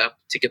set it up,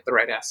 to get the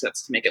right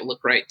assets, to make it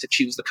look right, to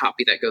choose the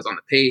copy that goes on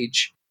the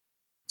page.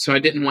 So I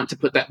didn't want to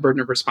put that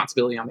burden of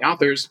responsibility on the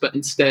authors, but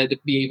instead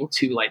be able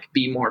to like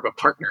be more of a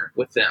partner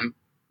with them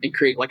and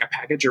create like a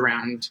package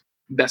around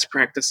best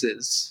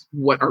practices.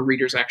 What are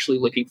readers actually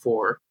looking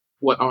for?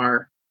 What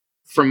are,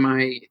 from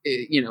my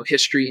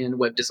history in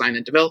web design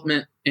and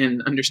development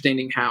and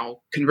understanding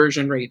how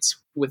conversion rates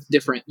with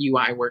different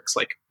UI works,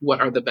 like what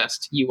are the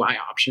best UI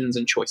options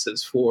and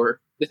choices for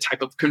the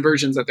type of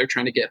conversions that they're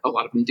trying to get. A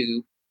lot of them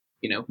do,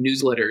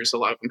 newsletters. A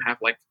lot of them have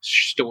like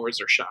stores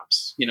or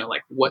shops,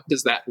 like what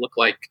does that look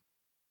like?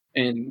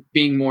 And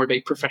being more of a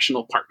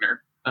professional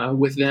partner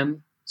with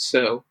them.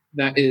 So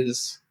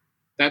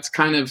that's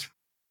kind of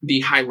the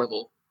high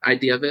level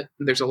idea of it.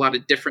 There's a lot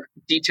of different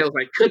details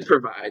I could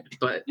provide,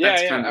 but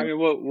I mean,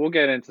 we'll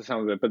get into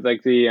some of it, but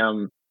like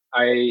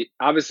I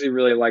obviously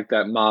really like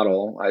that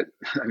model.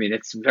 I mean,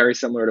 it's very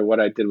similar to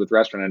what I did with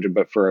Restaurant Engine,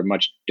 but for a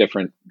much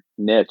different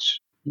niche.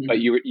 Mm-hmm.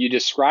 But you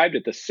described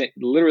it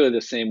literally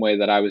the same way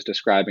that I was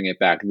describing it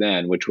back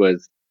then, which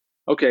was,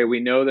 okay, we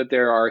know that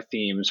there are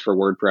themes for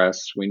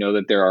WordPress. We know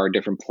that there are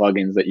different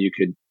plugins that you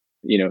could,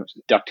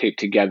 duct tape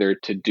together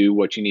to do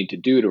what you need to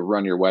do to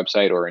run your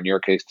website, or in your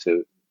case,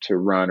 to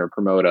run or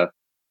promote an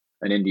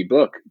indie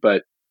book.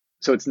 But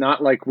so it's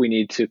not like we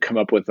need to come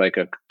up with like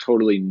a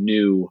totally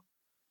new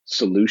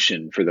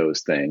solution for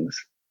those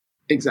things.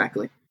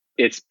 Exactly.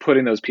 It's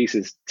putting those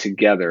pieces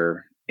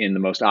together in the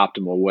most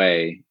optimal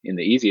way, in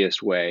the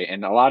easiest way.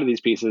 And a lot of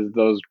these pieces,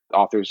 those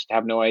authors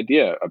have no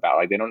idea about.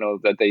 Like, they don't know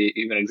that they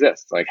even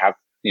exist. Like,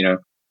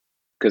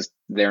 because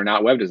they're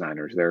not web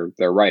designers,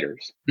 they're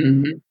writers.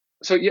 Mm-hmm.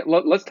 So yeah,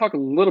 let's talk a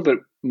little bit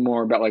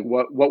more about like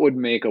what would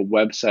make a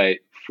website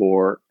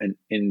for an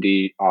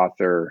indie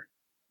author.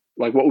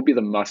 Like, what would be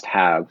the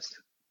must-haves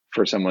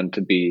for someone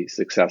to be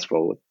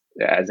successful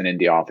as an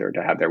indie author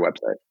to have their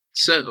website?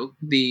 So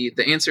the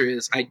answer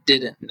is I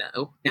didn't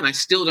know, and I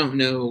still don't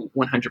know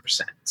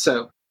 100%.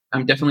 So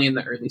I'm definitely in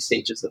the early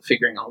stages of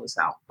figuring all this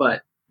out.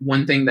 But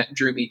one thing that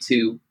drew me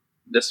to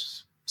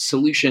this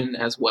solution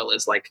as well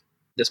as like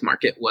this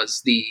market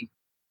was the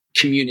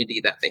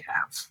community that they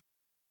have.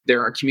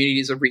 There are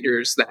communities of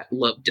readers that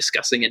love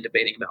discussing and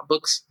debating about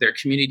books. There are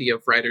community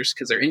of writers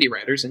because they're indie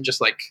writers, and just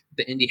like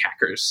the Indie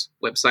Hackers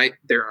website,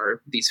 there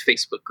are these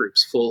Facebook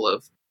groups full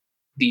of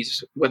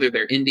these, whether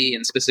they're indie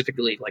and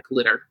specifically like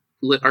lit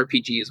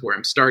RPGs, where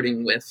I'm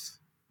starting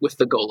with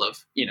the goal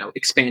of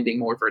expanding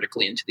more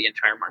vertically into the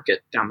entire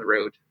market down the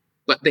road.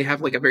 But they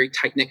have like a very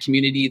tight knit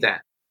community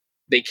that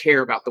they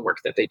care about the work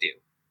that they do.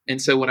 And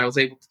so what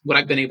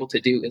I've been able to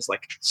do is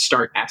like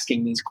start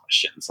asking these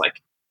questions,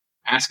 like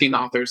asking the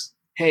authors,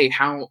 hey,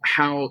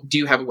 how do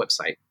you have a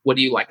website? What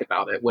do you like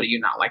about it? What do you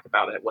not like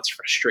about it? What's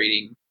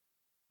frustrating?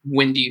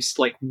 When do you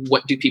like,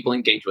 what do people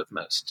engage with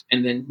most?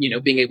 And then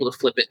being able to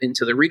flip it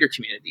into the reader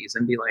communities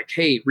and be like,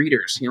 hey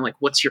readers, like,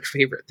 what's your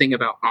favorite thing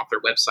about author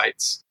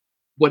websites?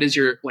 What is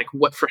your, like,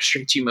 what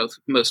frustrates you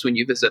most when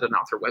you visit an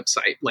author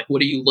website? Like,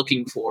 what are you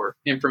looking for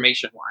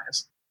information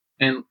wise?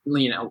 And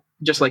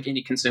just like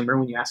any consumer,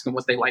 when you ask them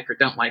what they like or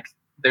don't like,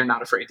 they're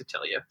not afraid to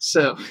tell you.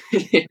 So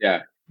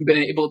Yeah. been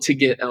able to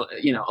get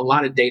a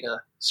lot of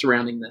data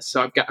surrounding this.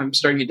 So I'm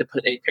starting to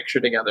put a picture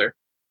together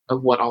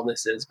of what all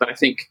this is. But I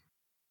think,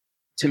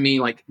 to me,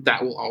 like,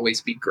 that will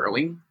always be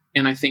growing.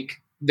 And I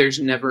think there's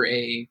never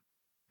a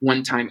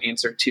one-time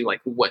answer to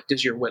like, what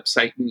does your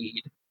website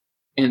need?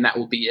 And that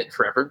will be it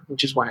forever,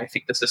 which is why I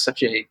think this is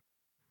such a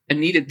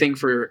needed thing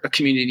for a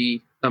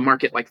community, a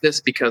market like this,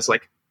 because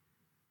like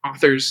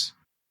authors,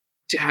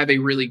 to have a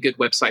really good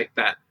website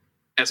that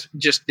is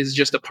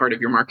just a part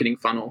of your marketing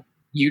funnel,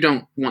 you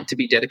don't want to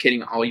be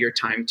dedicating all your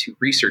time to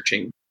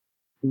researching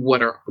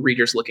what are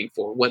readers looking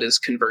for, what is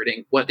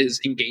converting, what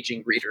is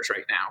engaging readers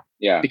right now.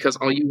 Yeah. Because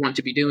all you want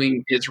to be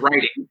doing is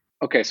writing.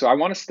 Okay, so I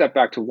want to step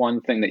back to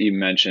one thing that you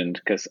mentioned,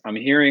 because I'm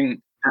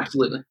hearing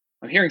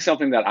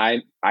something that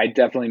I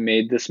definitely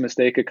made this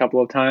mistake a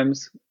couple of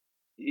times.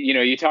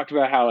 You talked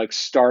about how like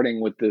starting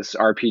with this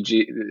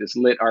RPG, this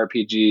lit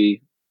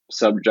RPG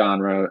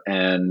subgenre,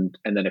 and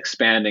then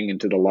expanding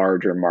into the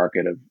larger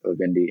market of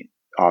indie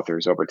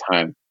authors over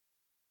time.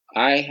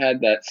 I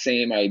had that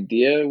same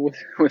idea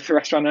with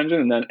Restaurant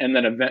Engine, and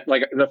then event,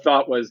 like, the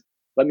thought was,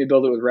 let me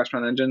build it with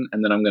Restaurant Engine,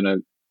 and then I'm going to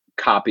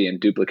copy and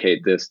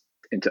duplicate this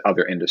into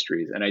other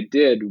industries. And I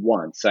did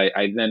once. I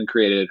then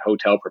created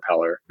Hotel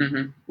Propeller,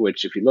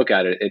 which, if you look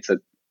at it,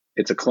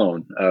 it's a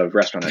clone of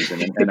Restaurant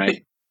Engine, and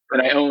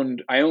I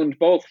owned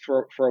both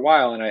for a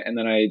while, and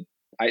then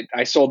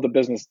I sold the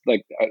business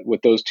like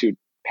with those two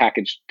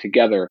packaged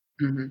together.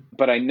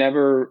 But I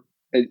never,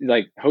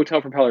 like,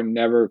 Hotel Propeller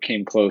never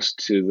came close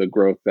to the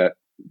growth that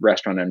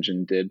Restaurant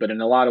Engine did. But in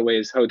a lot of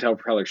ways, Hotel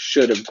Propeller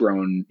should have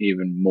grown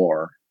even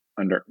more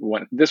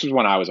this was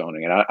when I was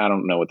owning it. I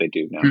don't know what they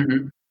do now,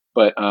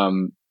 but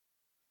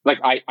like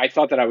I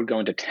thought that I would go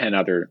into 10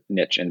 other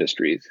niche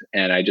industries,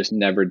 and I just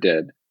never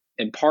did.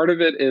 And part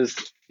of it is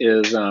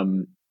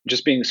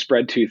just being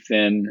spread too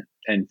thin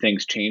and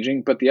things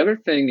changing. But the other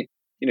thing,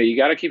 you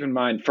got to keep in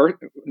mind, first,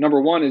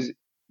 number one is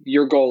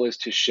your goal is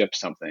to ship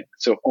something.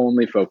 So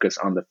only focus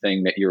on the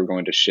thing that you're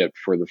going to ship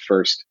for the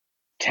first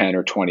 10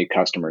 or 20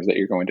 customers that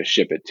you're going to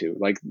ship it to.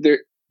 Like,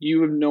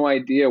 you have no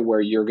idea where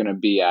you're going to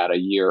be at a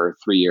year or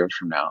 3 years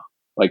from now.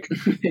 Like,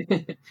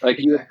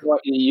 exactly.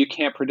 you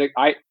can't predict.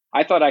 I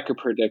thought I could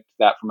predict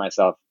that for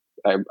myself.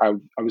 I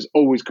was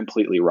always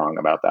completely wrong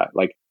about that.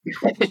 Like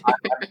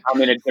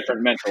I'm in a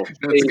different mental state.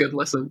 That's a good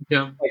lesson.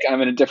 Yeah. Like, I'm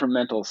in a different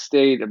mental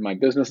state, and my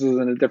business is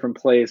in a different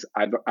place.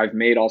 I've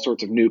made all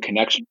sorts of new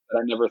connections that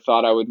I never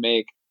thought I would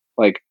make.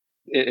 Like,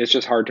 it's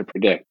just hard to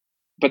predict.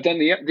 But then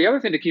the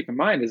other thing to keep in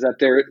mind is that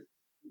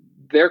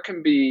there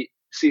can be,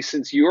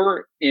 since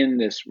you're in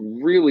this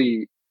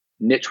really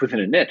niche within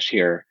a niche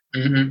here,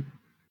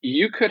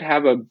 you could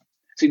have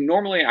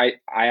normally I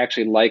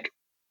actually like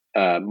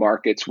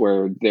markets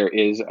where there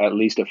is at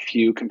least a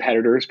few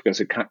competitors,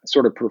 because it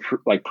sort of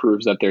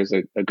proves that there's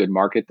a good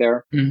market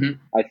there.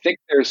 I think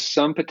there's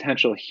some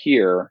potential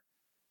here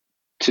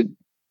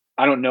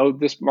I don't know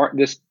this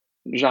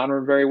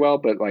genre very well,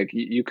 but like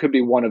you could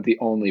be one of the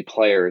only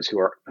players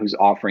who's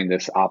offering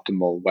this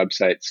optimal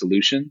website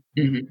solution.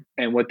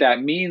 And what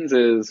that means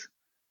is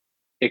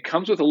it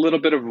comes with a little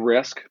bit of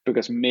risk,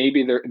 because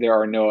maybe there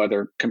are no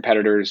other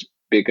competitors,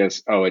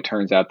 because it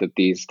turns out that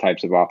these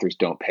types of authors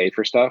don't pay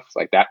for stuff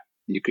like that.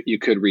 You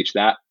could reach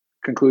that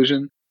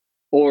conclusion.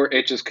 Or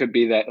it just could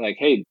be that like,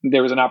 hey,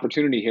 there was an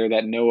opportunity here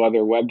that no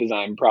other web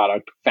design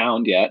product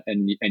found yet,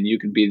 and you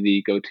could be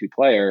the go-to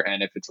player.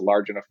 And if it's a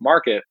large enough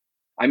market,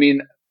 I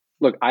mean,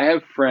 look, I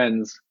have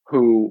friends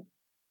who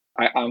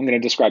I'm going to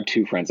describe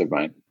two friends of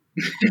mine.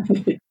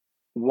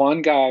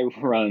 One guy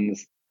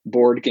runs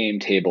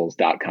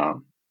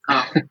boardgametables.com.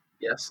 Oh,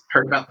 yes,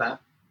 heard about that.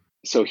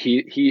 So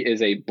he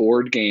is a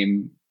board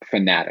game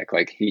fanatic.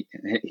 Like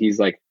he's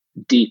like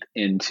deep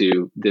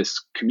into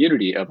this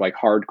community of like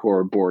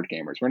hardcore board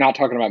gamers. We're not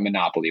talking about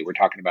Monopoly. We're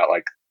talking about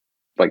like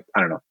I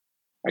don't know.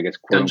 I guess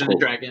quote Dungeons and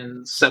unquote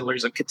Dragons,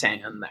 Settlers of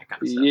Catan, that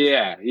kind of stuff.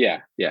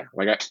 Yeah.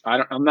 Like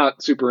I'm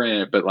not super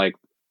in it, but like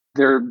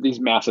there are these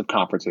massive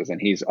conferences,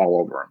 and he's all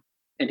over them.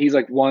 And he's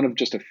like one of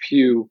just a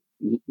few.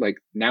 Like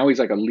now he's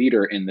like a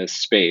leader in this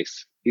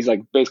space. He's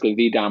like basically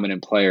the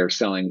dominant player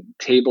selling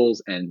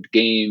tables and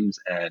games,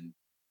 and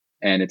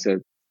it's a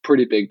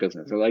pretty big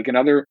business. So like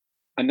another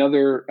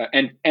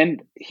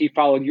and he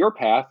followed your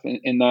path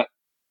in that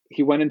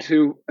he went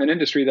into an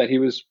industry that he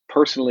was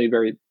personally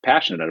very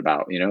passionate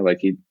about. Like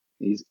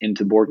he's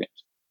into board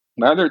games.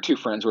 My other two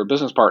friends who are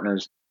business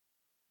partners,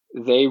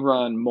 they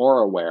run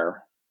MoreAware,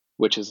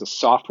 which is it's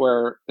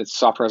software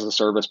as a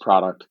service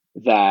product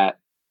that,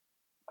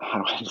 how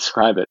do I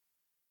describe it?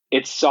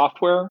 It's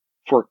software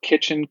for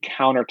kitchen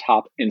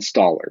countertop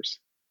installers.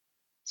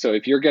 So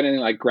if you're getting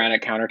like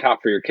granite countertop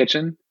for your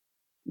kitchen,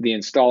 the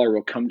installer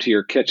will come to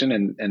your kitchen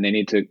and they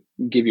need to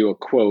give you a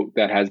quote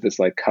that has this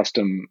like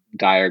custom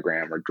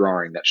diagram or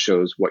drawing that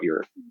shows what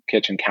your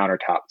kitchen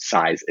countertop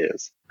size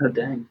is. Oh,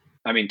 dang.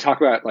 I mean,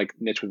 talk about like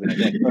niche within a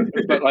niche,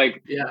 but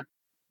like, yeah.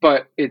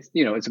 But it's,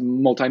 it's a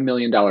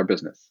multi-million-dollar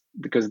business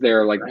because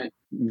they're like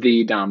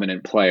the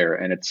dominant player,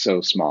 and it's so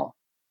small.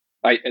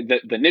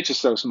 The niche is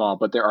so small,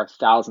 but there are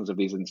thousands of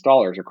these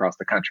installers across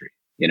the country,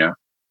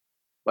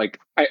 Like,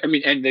 I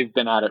mean, and they've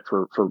been at it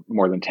for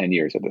more than 10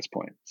 years at this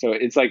point. So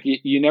it's like,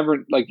 you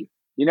never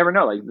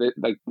know,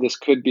 like this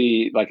could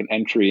be like an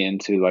entry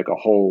into like a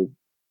whole,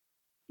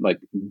 like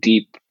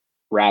deep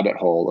rabbit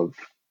hole of,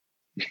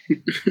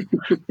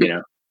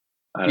 Yeah.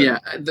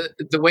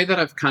 The way that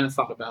I've kind of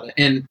thought about it,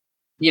 and,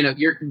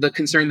 the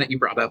concern that you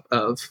brought up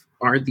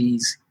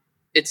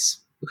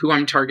it's who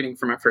I'm targeting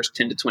for my first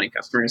 10 to 20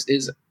 customers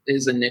is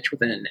a niche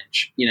within a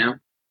niche,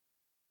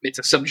 It's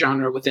a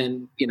subgenre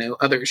within,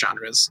 other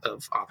genres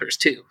of authors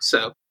too.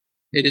 So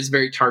it is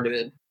very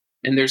targeted.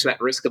 And there's that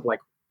risk of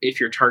like,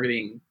 if you're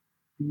targeting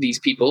these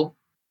people,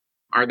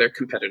 are there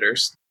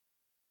competitors?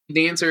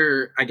 The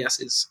answer, I guess,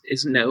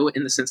 is no,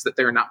 in the sense that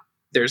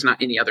there's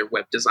not any other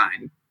web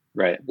design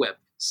website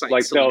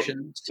like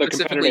solution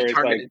specifically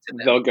targeted to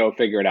them. They'll go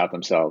figure it out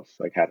themselves,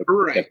 like how to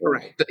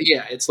right.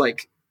 Yeah, it's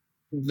like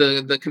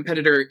the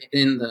competitor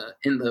in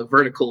the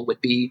vertical would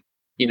be,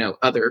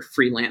 other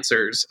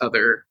freelancers,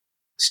 other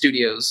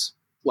studios,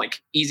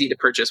 like easy to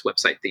purchase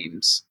website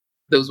themes.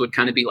 Those would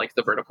kind of be like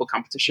the vertical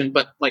competition.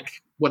 But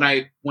like what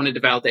I wanted to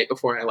validate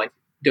before I like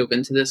dove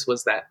into this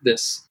was that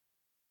this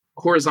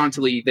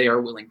horizontally they are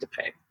willing to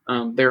pay.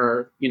 There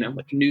are,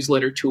 like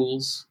newsletter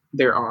tools.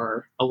 There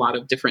are a lot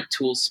of different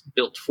tools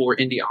built for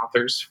indie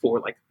authors for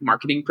like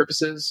marketing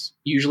purposes,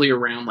 usually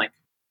around like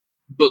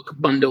book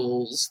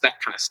bundles, that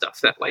kind of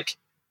stuff, that like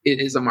it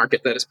is a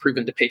market that is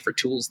proven to pay for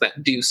tools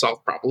that do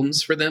solve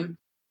problems for them.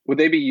 Would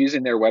they be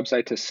using their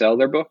website to sell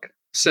their book?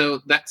 So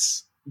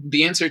that's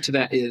the answer to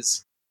that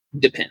is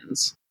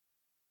depends.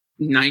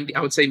 I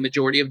would say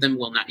majority of them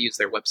will not use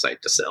their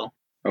website to sell.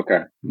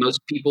 Okay. Most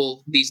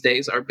people these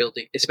days are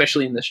building,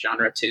 especially in this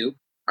genre too,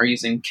 are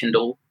using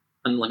Kindle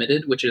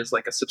Unlimited, which is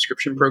like a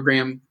subscription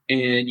program,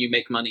 and you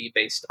make money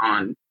based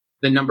on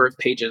the number of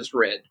pages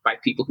read by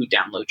people who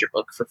download your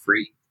book for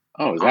free.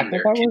 Oh, is that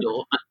their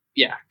Kindle?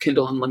 Yeah,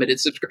 Kindle Unlimited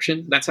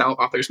subscription. That's how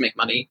authors make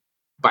money,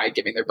 by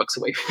giving their books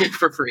away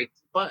for free.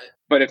 But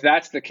if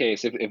that's the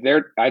case, if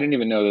they're, I didn't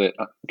even know that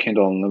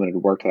Kindle Unlimited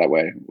worked that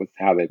way with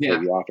how they pay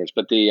the authors.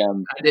 But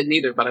I didn't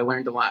either, but I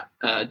learned a lot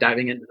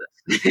diving into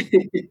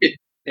this.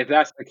 If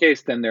that's the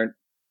case,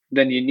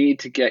 then you need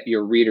to get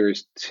your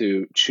readers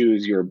to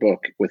choose your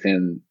book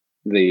within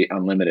the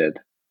Unlimited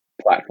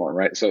platform,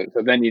 right? So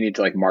then you need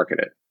to like market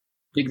it.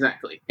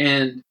 Exactly.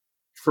 And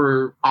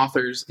for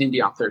authors,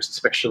 indie authors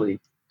especially,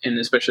 and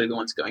especially the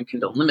ones going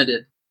Kindle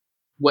Unlimited,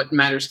 what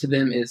matters to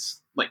them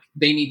is like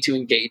they need to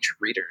engage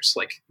readers.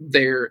 Like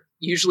they're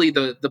usually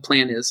the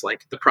plan is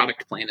like the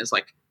product plan is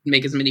like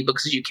make as many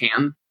books as you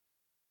can,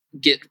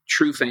 get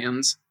true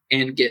fans,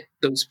 and get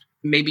those.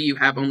 Maybe you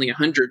have only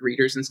 100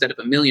 readers instead of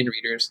 1 million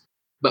readers,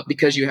 but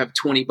because you have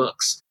 20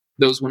 books,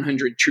 those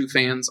 100 true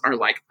fans are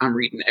like, I'm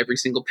reading every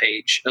single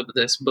page of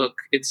this book.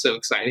 It's so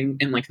exciting.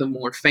 And like the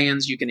more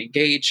fans you can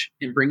engage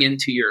and bring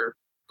into your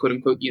quote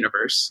unquote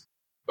universe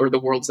or the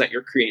worlds that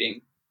you're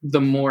creating,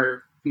 the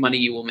more money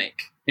you will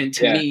make. And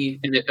to me,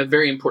 and a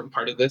very important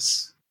part of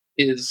this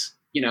is,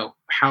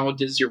 how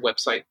does your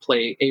website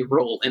play a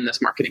role in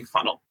this marketing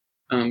funnel?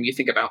 You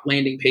think about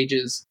landing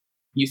pages,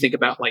 you think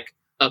about like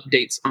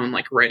updates on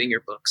like writing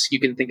your books. You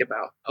can think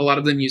about a lot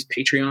of them use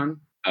Patreon,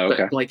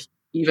 but like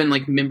even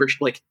like membership,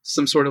 like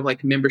some sort of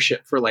like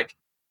membership for like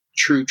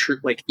true,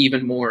 like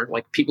even more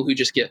like people who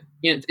just get,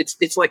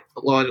 it's like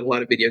a lot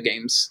of video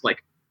games,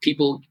 like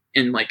people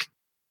in like,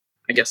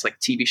 I guess like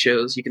TV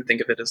shows, you can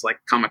think of it as like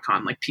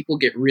Comic-Con, like people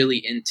get really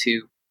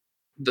into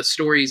the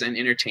stories and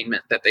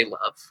entertainment that they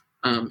love.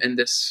 And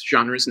this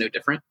genre is no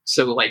different.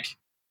 So like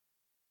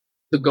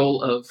the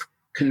goal of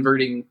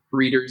converting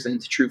readers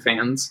into true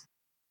fans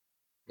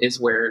is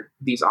where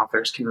these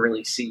authors can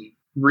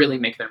really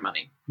make their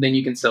money. Then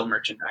you can sell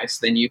merchandise.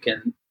 Then you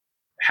can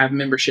have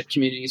membership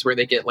communities where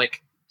they get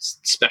like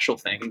special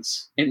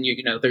things, and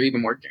they're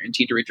even more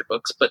guaranteed to read your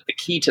books. But the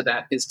key to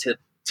that is to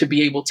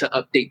be able to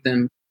update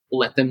them,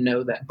 let them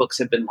know that books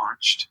have been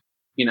launched.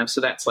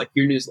 So that's like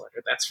your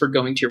newsletter. That's for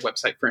going to your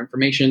website for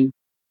information.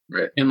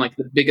 Right. And like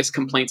the biggest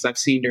complaints I've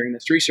seen during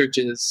this research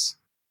is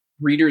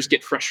readers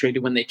get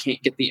frustrated when they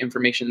can't get the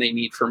information they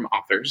need from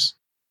authors.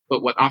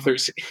 But what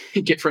authors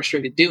get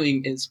frustrated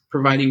doing is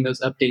providing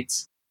those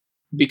updates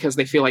because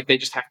they feel like they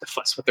just have to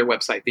fuss with their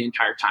website the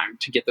entire time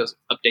to get those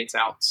updates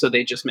out. So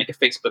they just make a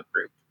Facebook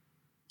group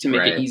to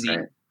make it easy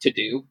to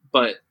do.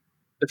 But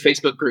the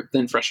Facebook group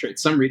then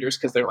frustrates some readers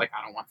because they're like,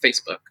 I don't want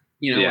Facebook.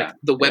 Like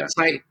the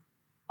website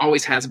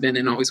always has been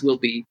and always will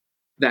be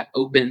that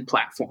open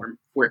platform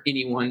where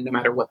anyone, no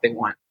matter what they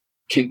want,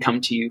 can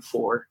come to you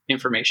for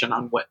information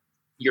on what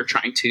you're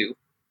trying to,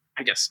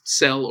 I guess,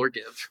 sell or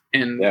give.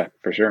 And yeah,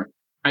 for sure.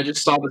 I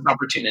just saw this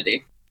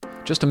opportunity.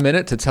 Just a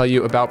minute to tell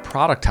you about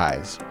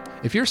Productized.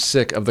 If you're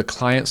sick of the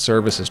client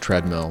services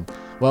treadmill,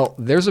 well,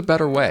 there's a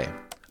better way,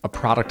 a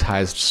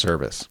productized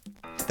service.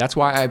 That's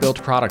why I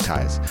built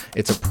Productized.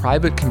 It's a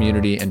private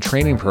community and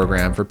training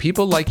program for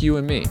people like you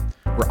and me.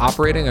 We're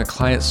operating a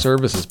client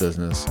services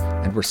business,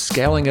 and we're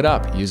scaling it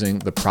up using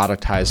the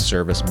productized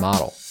service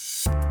model.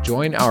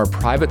 Join our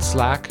private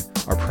Slack,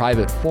 our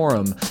private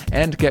forum,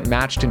 and get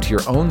matched into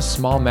your own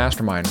small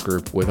mastermind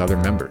group with other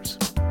members.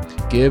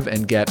 Give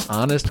and get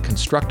honest,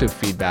 constructive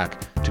feedback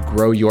to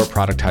grow your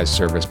productized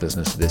service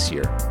business this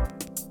year.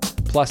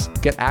 Plus,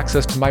 get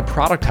access to my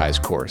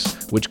Productized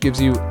course, which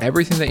gives you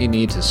everything that you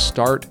need to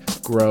start,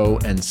 grow,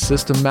 and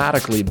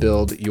systematically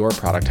build your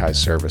productized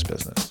service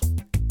business.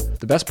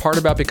 The best part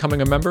about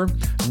becoming a member?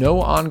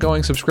 No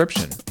ongoing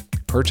subscription.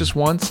 Purchase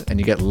once and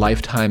you get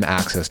lifetime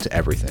access to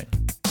everything.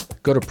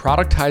 Go to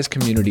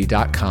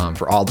productizedcommunity.com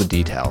for all the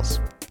details.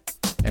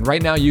 And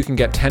right now you can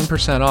get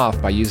 10% off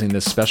by using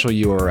this special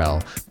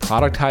URL,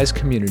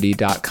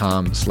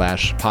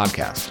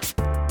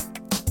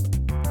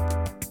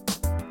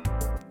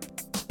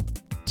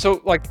 productizedcommunity.com/podcast.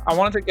 So like, I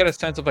wanted to get a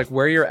sense of like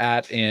where you're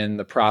at in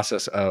the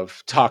process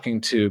of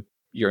talking to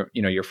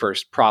your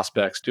first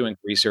prospects, doing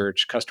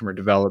research, customer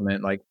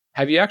development. Like,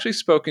 have you actually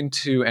spoken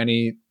to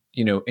any,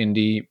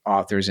 indie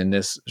authors in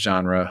this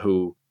genre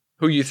who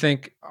you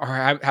think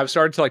have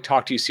started to like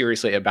talk to you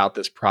seriously about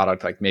this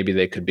product? Like maybe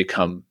they could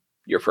become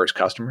your first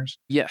customers?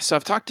 Yeah. So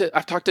I've talked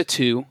to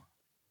two.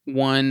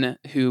 One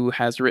who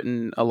has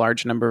written a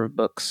large number of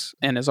books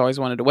and has always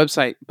wanted a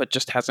website, but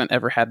just hasn't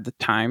ever had the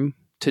time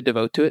to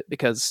devote to it,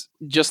 because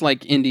just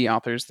like indie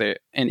authors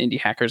and indie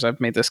hackers, I've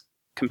made this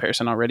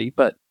comparison already,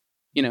 but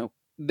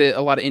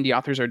a lot of indie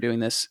authors are doing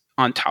this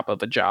on top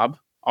of a job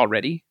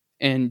already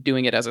and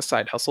doing it as a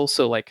side hustle.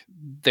 So like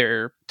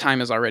their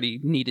time is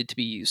already needed to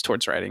be used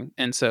towards writing.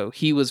 And so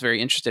he was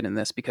very interested in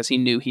this because he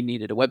knew he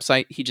needed a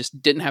website. He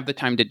just didn't have the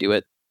time to do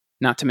it.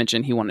 Not to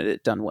mention he wanted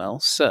it done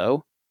well.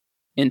 So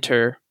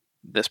enter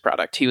this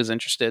product. He was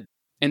interested.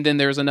 And then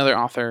there was another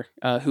author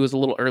who was a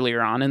little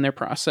earlier on in their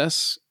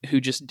process who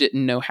just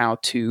didn't know how.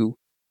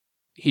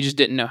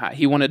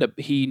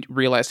 He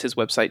realized his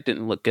website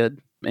didn't look good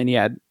and he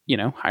had,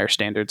 higher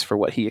standards for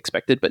what he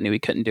expected, but knew he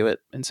couldn't do it.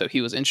 And so he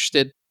was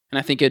interested. And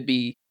I think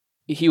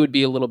he would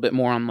be a little bit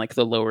more on like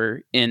the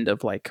lower end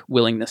of like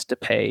willingness to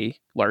pay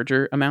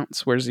larger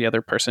amounts, whereas the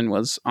other person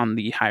was on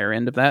the higher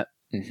end of that,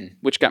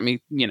 which got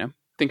me,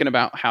 thinking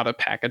about how to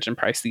package and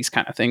price these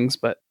kind of things.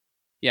 But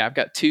yeah, I've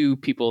got two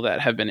people that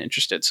have been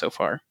interested so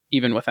far,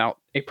 even without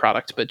a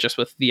product, but just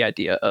with the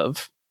idea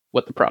of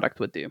what the product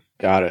would do.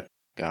 Got it.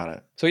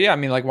 So yeah, I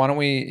mean, like, why don't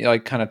we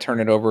like kind of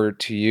turn it over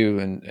to you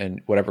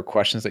and whatever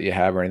questions that you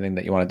have or anything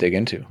that you want to dig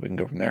into, we can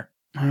go from there.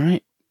 All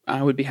right.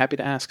 I would be happy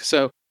to ask.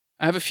 So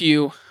I have a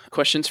few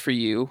questions for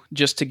you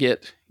just to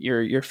get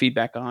your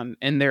feedback on,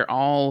 and they're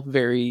all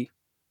very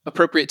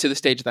appropriate to the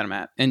stage that I'm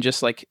at. And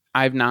just like,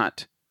 I've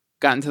not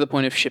gotten to the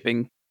point of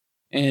shipping,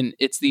 and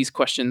it's these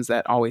questions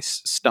that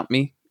always stump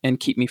me and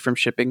keep me from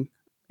shipping.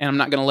 And I'm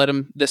not going to let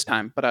them this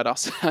time, but I'd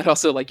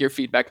also like your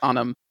feedback on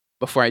them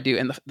before I do.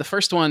 And the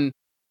first one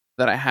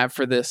that I have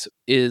for this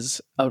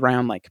is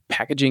around like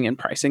packaging and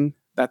pricing.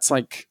 That's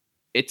like,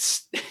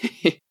 it's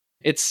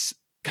it's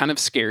kind of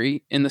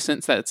scary in the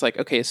sense that it's like,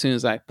 okay, as soon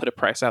as I put a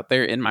price out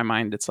there in my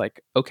mind, it's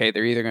like, okay,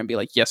 they're either going to be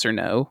like yes or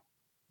no.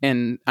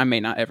 And I may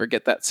not ever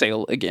get that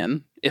sale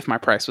again if my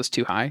price was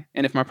too high.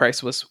 And if my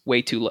price was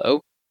way too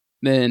low,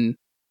 then,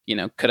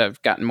 could have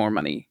gotten more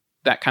money,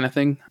 that kind of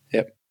thing.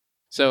 Yep.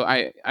 So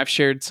I've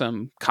shared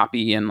some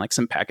copy and like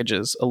some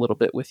packages a little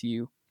bit with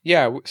you.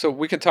 Yeah. So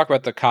we can talk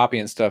about the copy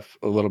and stuff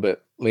a little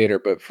bit later,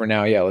 but for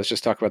now, yeah, let's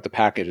just talk about the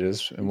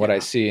packages. And what I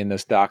see in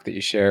this doc that you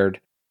shared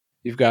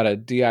You've got a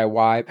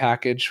DIY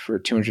package for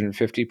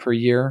 $250 per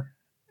year,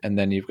 and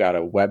then you've got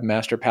a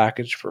webmaster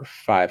package for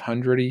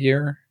 $500 a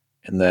year,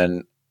 and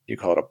then you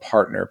call it a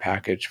partner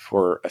package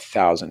for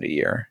 $1,000 a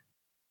year.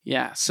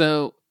 Yeah.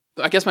 So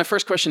I guess my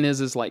first question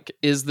is like,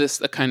 is this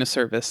the kind of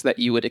service that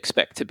you would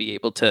expect to be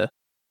able to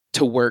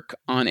work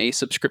on a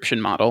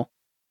subscription model?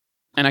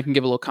 And I can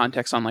give a little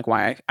context on like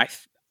why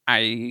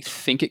I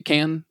think it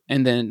can,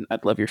 and then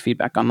I'd love your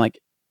feedback on like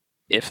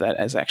if that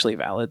is actually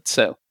valid.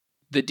 So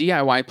the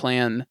DIY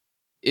plan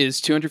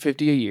is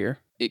 $250 a year.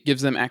 It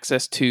gives them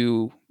access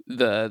to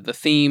the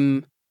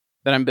theme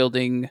that I'm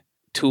building,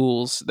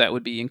 tools that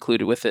would be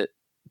included with it,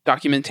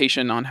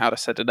 documentation on how to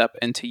set it up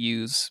and to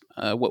use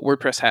what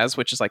WordPress has,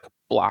 which is like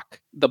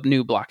the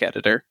new block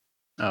editor.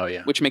 Oh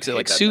yeah, which makes it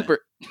like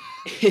super.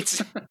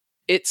 It's.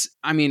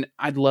 I mean,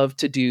 I'd love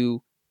to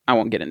do. I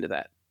won't get into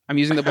that. I'm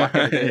using the block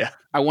editor. Yeah.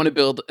 I want to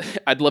build.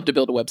 I'd love to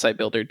build a website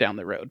builder down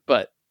the road,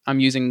 but I'm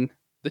using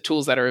the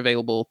tools that are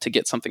available to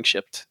get something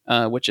shipped,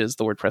 which is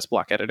the WordPress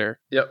block editor.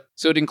 Yep.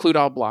 So it'd include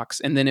all blocks,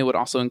 and then it would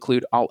also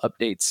include all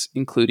updates,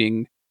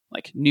 including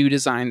like new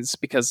designs,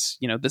 because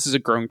this is a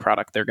growing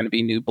product. There are going to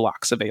be new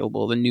blocks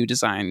available, the new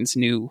designs,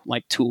 new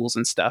like tools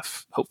and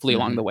stuff, hopefully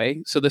along the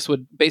way. So this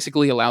would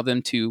basically allow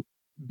them to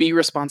be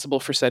responsible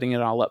for setting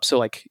it all up. So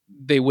like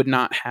they would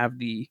not have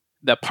the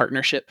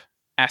partnership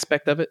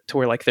aspect of it to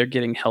where like they're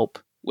getting help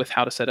with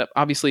how to set up.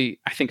 Obviously,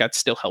 I think I'd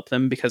still help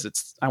them because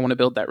I want to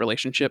build that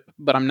relationship,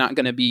 but I'm not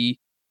going to be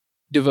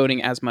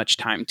devoting as much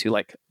time to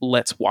like,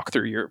 let's walk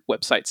through your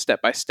website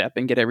step by step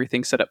and get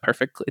everything set up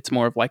perfect. It's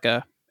more of like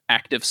a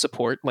active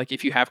support. Like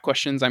if you have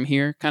questions, I'm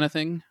here kind of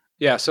thing.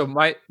 Yeah. So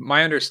my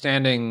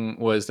understanding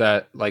was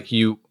that like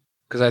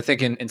because I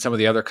think in some of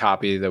the other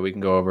copy that we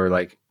can go over,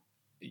 like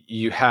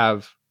you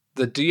have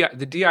the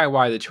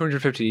DIY, the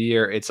 $250 a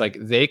year. It's like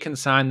they can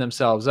sign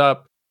themselves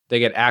up. They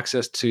get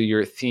access to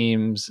your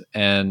themes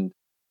and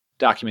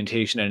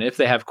documentation, and if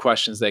they have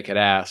questions, they could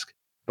ask.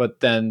 But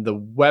then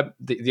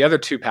the other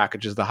two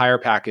packages, the higher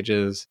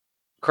packages,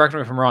 correct me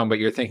if I'm wrong, but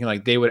you're thinking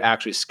like they would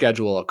actually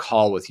schedule a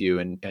call with you,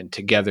 and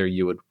together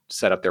you would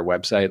set up their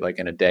website like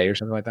in a day or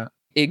something like that.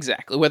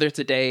 Exactly. Whether it's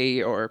a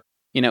day or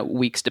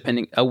weeks,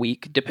 a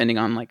week, depending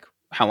on like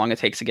how long it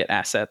takes to get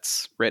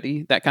assets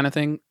ready, that kind of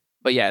thing.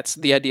 But yeah, it's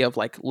the idea of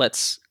like,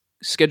 let's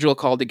schedule a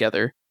call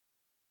together.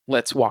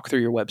 Let's walk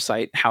through your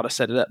website, how to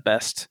set it up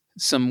best,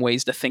 some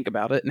ways to think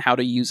about it and how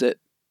to use it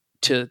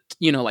to,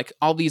 like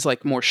all these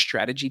like more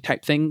strategy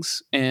type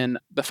things. And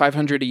the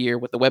 $500 a year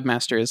with the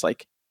webmaster is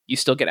like, you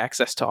still get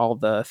access to all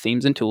the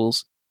themes and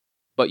tools,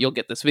 but you'll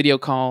get this video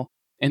call.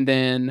 And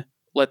then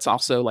let's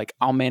also like,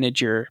 I'll manage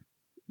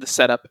the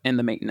setup and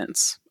the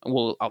maintenance.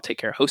 I'll take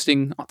care of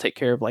hosting. I'll take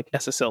care of like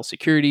SSL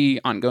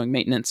security, ongoing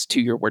maintenance to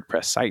your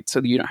WordPress site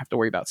so that you don't have to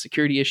worry about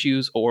security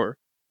issues or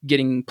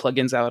getting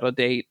plugins out of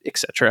date,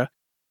 etc.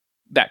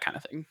 That kind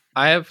of thing.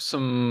 I have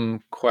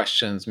some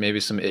questions, maybe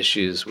some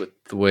issues with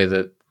the way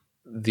that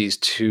these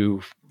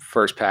two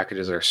first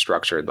packages are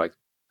structured. Like,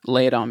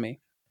 lay it on me.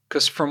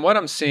 Because from what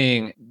I'm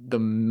seeing, the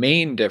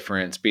main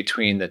difference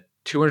between the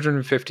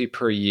 $250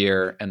 per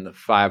year and the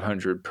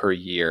 $500 per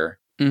year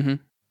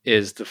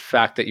is the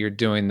fact that you're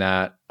doing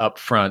that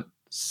upfront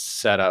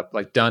setup,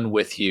 like done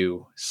with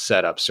you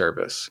setup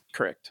service.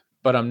 Correct.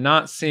 But I'm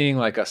not seeing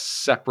like a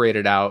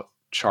separated out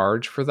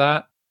charge for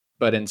that.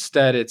 But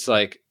instead, it's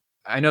like,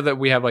 I know that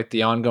we have like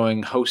the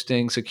ongoing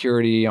hosting,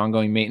 security,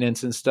 ongoing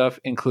maintenance and stuff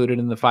included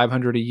in the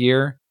 $500 a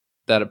year.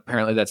 That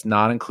apparently that's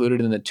not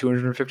included in the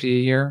 $250 a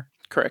year.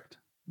 Correct.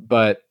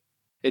 But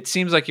it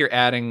seems like you're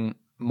adding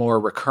more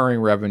recurring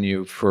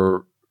revenue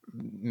for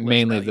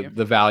mainly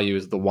the value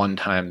is the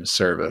one-time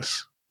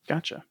service.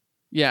 Gotcha.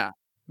 Yeah.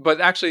 But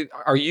actually,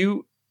 are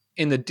you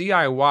in the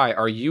DIY,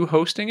 are you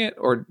hosting it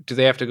or do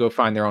they have to go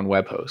find their own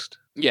web host?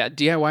 Yeah,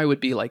 DIY would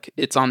be like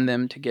it's on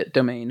them to get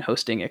domain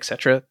hosting,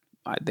 etc.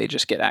 They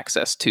just get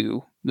access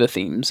to the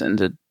themes and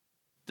the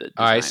designs.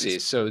 I see.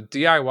 So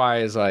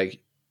DIY is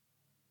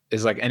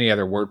like any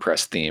other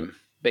WordPress theme.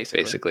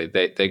 Basically,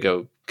 they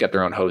go get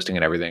their own hosting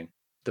and everything.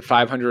 The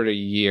 $500 a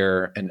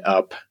year and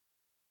up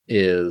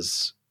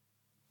is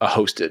a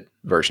hosted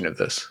version of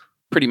this.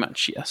 Pretty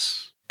much,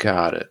 yes.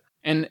 Got it.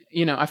 And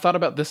I've thought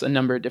about this a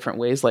number of different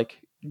ways. Like,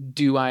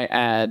 do I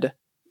add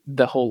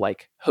the whole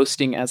like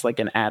hosting as like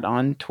an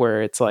add-on to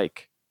where it's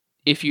like,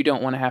 if you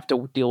don't want to have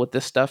to deal with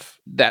this stuff,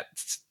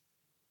 that's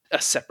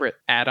a separate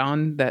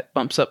add-on that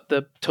bumps up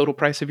the total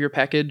price of your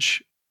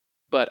package.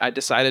 But I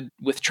decided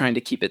with trying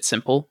to keep it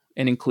simple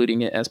and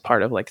including it as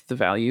part of like the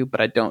value,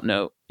 but I don't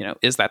know,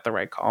 is that the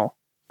right call?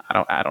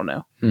 I don't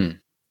know.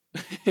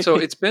 So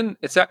it's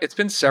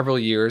been several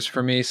years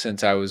for me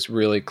since I was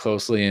really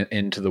closely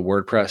into the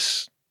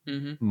WordPress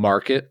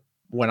market.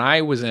 When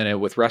I was in it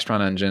with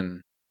Restaurant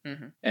Engine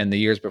and the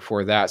years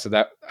before that, so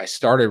that I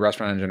started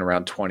Restaurant Engine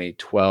around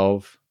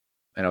 2012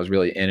 and I was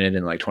really in it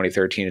in like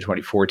 2013 to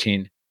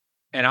 2014.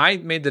 And I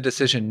made the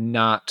decision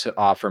not to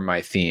offer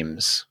my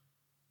themes.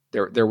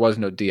 There was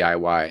no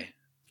DIY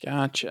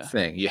gotcha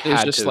thing. It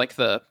was just like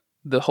the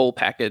whole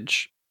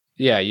package.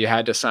 Yeah, you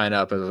had to sign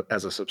up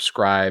as a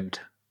subscribed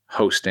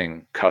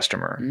hosting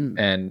customer.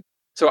 And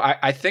So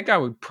I think I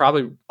would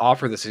probably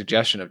offer the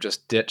suggestion of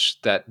just ditch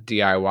that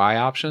DIY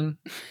option,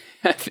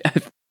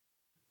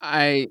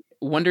 I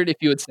wondered if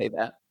you would say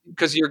that.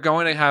 because you're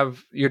definitely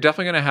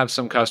going to have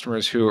some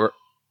customers who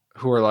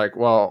are like,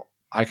 well,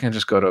 I can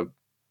just go to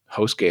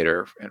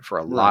HostGator and for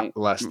a lot Right.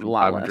 less A than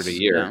lot 500 a less.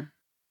 year. Yeah.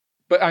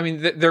 But I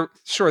mean, there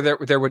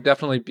would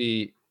definitely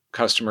be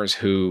customers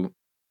who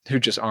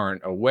just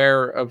aren't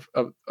aware of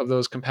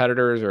those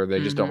competitors, or they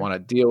just don't Mhm. want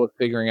to deal with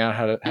figuring out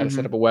how to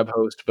set Mhm. up a web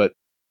host. But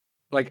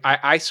like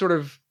I sort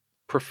of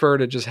prefer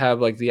to just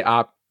have like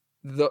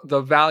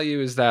the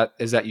value is that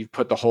you've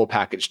put the whole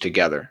package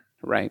together.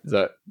 Right.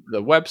 The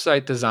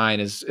website design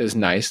is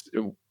nice.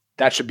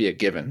 That should be a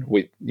given.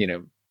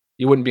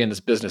 You wouldn't be in this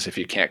business if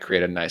you can't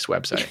create a nice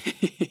website.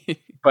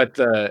 But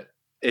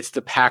it's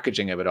the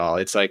packaging of it all.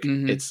 It's like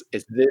Mhm.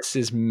 this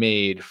is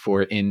made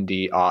for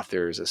indie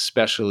authors,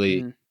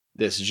 especially Mhm.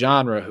 this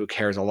genre who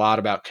cares a lot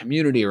about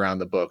community around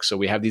the book. So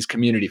we have these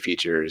community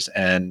features,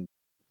 and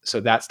so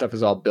that stuff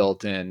is all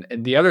built in.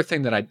 And the other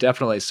thing that I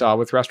definitely saw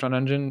with Restaurant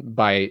Engine,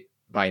 by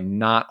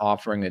not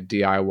offering a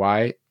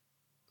DIY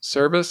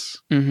service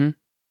Mhm.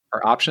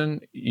 or option,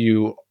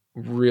 you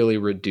really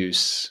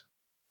reduce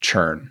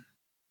churn.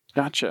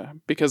 Gotcha.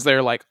 Because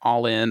they're like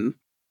all in.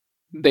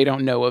 They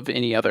don't know of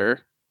any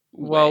other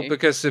Well, way.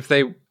 because if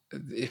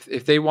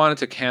they wanted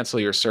to cancel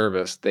your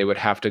service, they would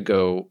have to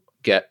go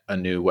get a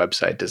new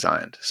website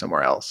designed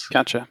somewhere else.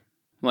 Gotcha.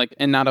 Like,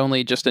 and not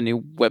only just a new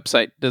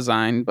website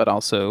design, but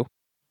also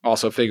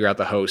Also figure out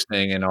the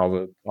hosting and all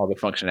the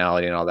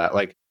functionality and all that.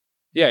 Like,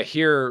 yeah,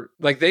 here,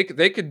 like they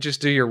could just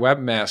do your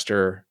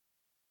webmaster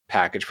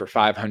package for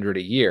 500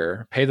 a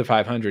year, pay the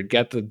 500,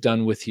 get the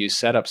done with you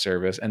setup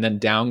service, and then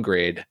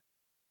downgrade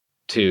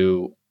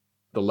to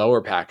the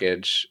lower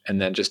package, and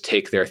then just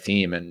take their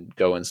theme and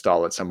go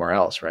install it somewhere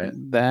else, right?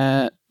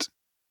 that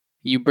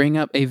you bring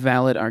up a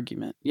valid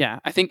argument. Yeah,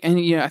 I think,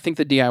 and yeah, I think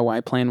the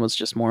DIY plan was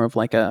just more of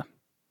like a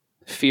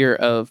fear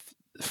of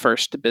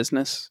first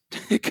business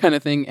kind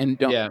of thing, and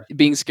don't Yeah.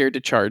 being scared to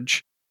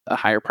charge a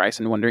higher price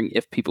and wondering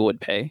if people would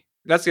pay.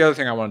 That's the other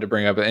thing I wanted to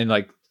bring up. And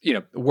like,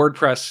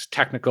 WordPress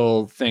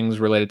technical things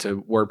related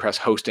to WordPress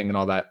hosting and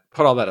all that,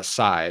 put all that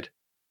aside.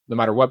 No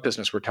matter what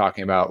business we're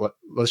talking about,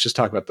 let's just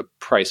talk about the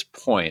price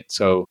point.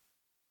 So,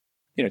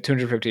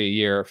 250 a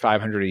year,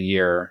 500 a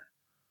year,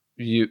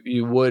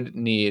 you would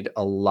need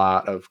a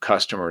lot of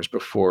customers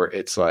before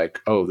it's like,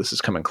 oh, this is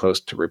coming close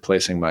to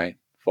replacing my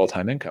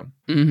full-time income.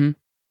 Mm-hmm.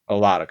 A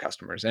lot of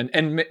customers.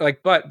 And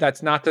like, but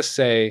that's not to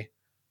say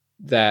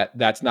that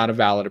that's not a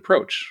valid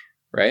approach,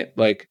 right?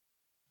 Like,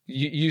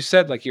 you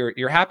said like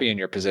you're happy in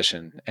your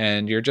position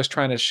and you're just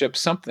trying to ship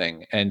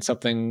something, and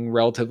something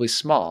relatively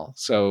small.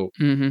 So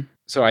Mm-hmm.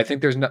 I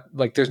think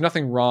there's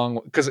nothing wrong,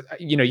 because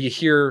you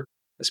hear,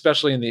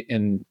 especially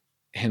in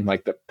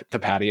like the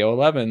Patio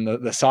 11,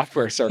 the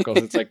software circles,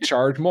 it's like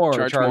charge more,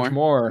 charge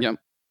more, Yep.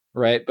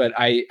 right? But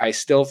I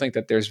still think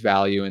that there's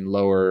value in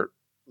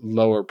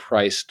lower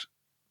priced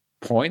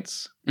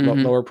points,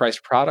 Mm-hmm. lower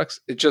priced products.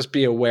 Just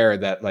be aware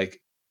that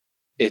like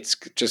it's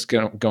just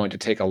going to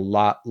take a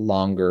lot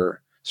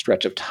longer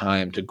stretch of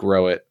time to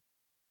grow it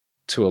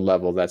to a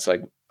level that's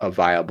like a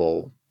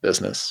viable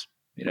business.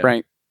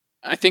 Right.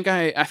 I think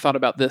I thought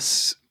about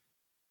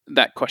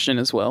that question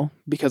as well,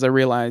 because I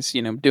realized,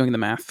 doing the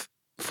math,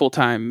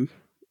 full-time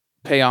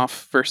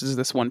payoff versus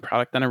this one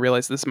product, then I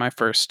realized this is my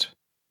first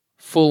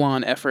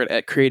full-on effort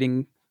at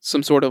creating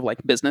some sort of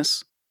like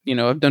business.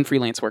 I've done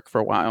freelance work for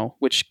a while,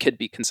 which could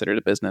be considered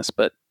a business,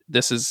 but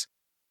this is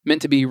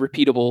meant to be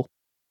repeatable,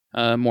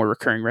 more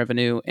recurring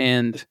revenue.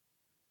 And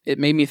it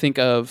made me think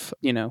of,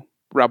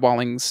 Rob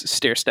Walling's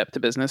stair step to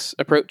business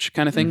approach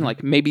kind of thing. Mhm.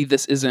 Like, maybe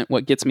this isn't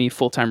what gets me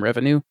full-time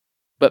revenue,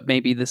 but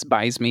maybe this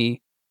buys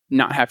me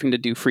not having to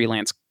do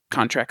freelance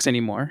contracts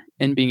anymore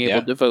and being able Yeah.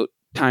 to devote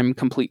time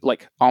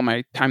like all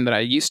my time that I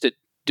used to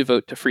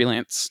devote to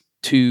freelance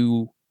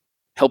to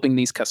helping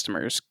these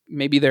customers.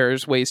 Maybe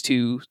there's ways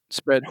to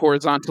spread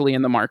horizontally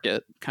in the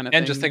market kind of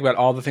And thing. just think about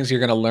all the things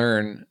you're going to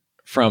learn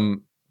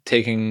from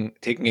taking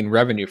in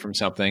revenue from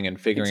something and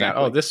figuring out, oh,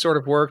 Exactly. this sort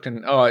of worked,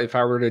 and oh, if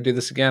I were to do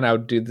this again, I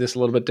would do this a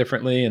little bit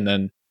differently, and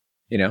then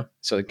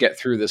so get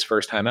through this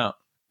first time out.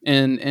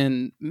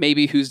 And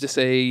maybe who's to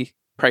say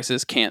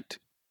prices can't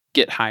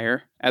get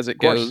higher as it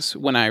goes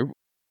when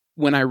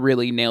I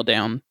really nail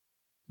down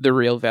the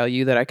real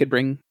value that I could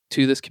bring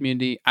to this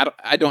community.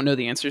 I don't know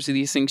the answers to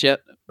these things yet,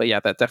 but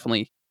yeah, that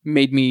definitely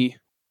made me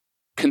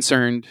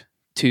concerned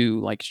to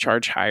like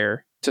charge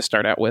higher to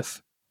start out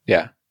with.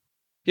 Yeah.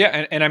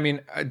 And I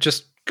mean,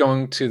 just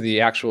going to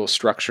the actual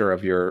structure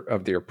of your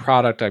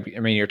product. I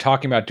mean, you're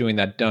talking about doing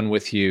that done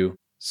with you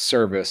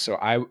service. So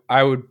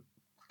I would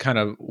kind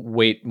of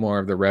weight more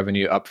of the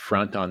revenue up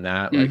front on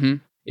that. Like, Mm-hmm.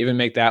 even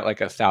make that like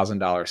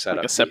 $1,000 setup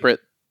Like a fee. separate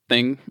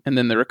thing, and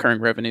then the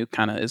recurring revenue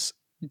kind of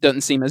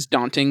doesn't seem as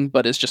daunting,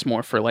 but it's just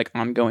more for like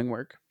ongoing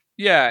work.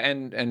 Yeah,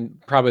 and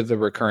probably the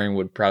recurring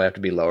would probably have to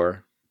be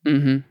lower.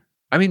 Mm-hmm.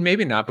 I mean,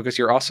 maybe not, because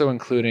you're also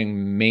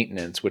including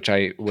maintenance, which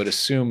I would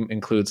assume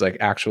includes like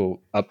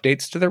actual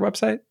updates to their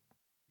website.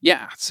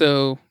 Yeah,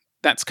 so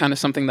that's kind of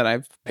something that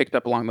I've picked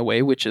up along the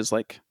way, which is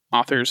like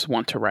authors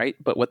want to write,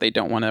 but what they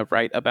don't want to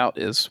write about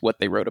is what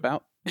they wrote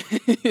about.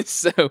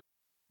 So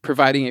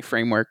providing a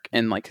framework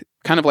and like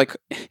kind of like,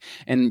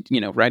 and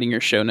writing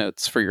your show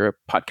notes for your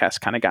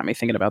podcast kind of got me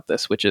thinking about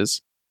this, which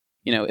is,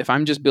 if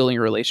I'm just building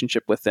a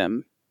relationship with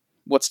them,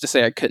 what's to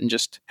say I couldn't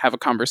just have a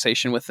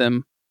conversation with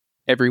them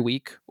every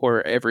week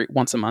or every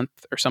once a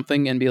month or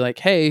something and be like,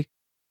 hey,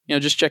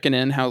 just checking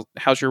in,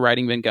 how's your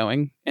writing been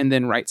going? And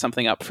then write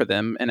something up for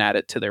them and add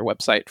it to their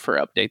website for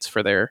updates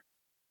for their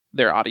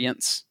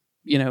audience.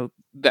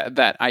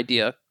 That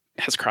idea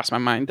has crossed my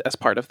mind as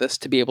part of this,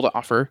 to be able to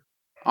offer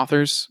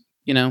authors,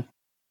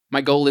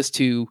 my goal is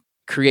to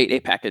create a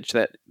package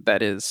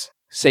that is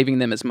saving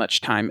them as much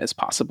time as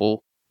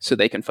possible so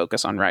they can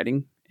focus on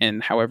writing,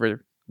 and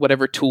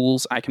whatever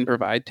tools I can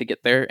provide to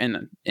get there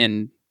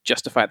and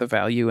justify the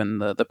value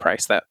and the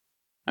price that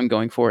I'm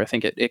going for. I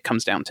think it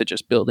comes down to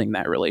just building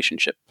that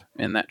relationship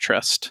and that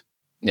trust.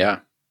 Yeah.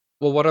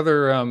 Well, what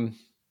other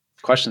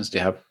questions do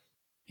you have?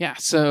 Yeah.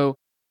 So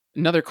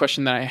another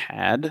question that I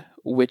had,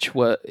 which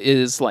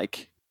is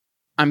like,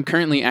 I'm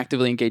currently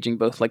actively engaging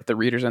both like the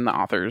readers and the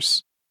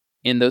authors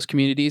in those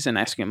communities and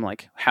asking them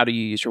like, how do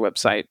you use your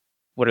website?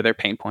 What are their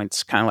pain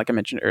points? Kind of like I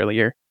mentioned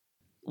earlier.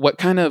 What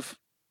kind of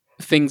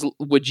things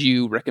would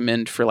you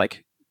recommend for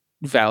like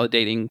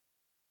validating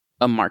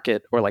a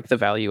market or like the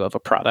value of a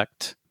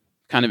product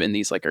kind of in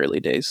these like early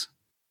days?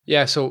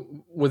 Yeah. So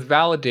with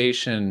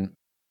validation,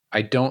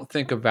 I don't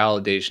think of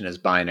validation as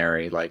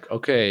binary. Like,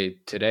 okay,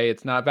 today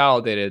it's not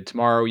validated.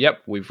 Tomorrow,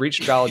 yep, we've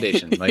reached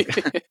validation.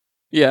 Like,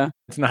 yeah,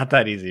 it's not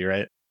that easy,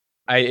 right?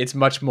 It's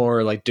much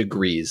more like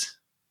degrees,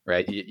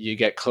 right? You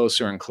get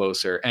closer and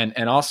closer.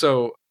 And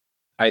also,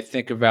 I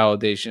think of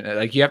validation,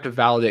 like you have to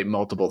validate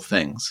multiple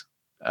things.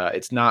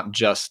 It's not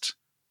just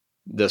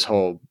this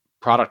whole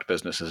product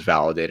business is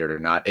validated or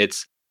not.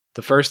 It's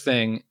the first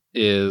thing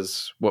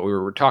is what we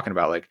were talking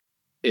about. Like,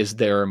 is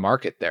there a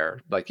market there?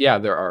 Like, yeah,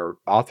 there are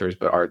authors,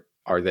 but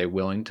are they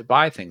willing to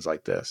buy things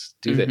like this?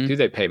 Do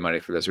they pay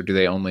money for this, or do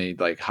they only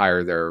like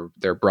hire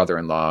their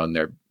brother-in-law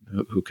and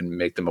who can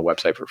make them a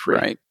website for free?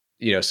 Right.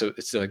 So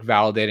it's like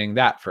validating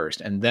that first,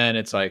 and then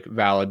it's like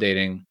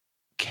validating,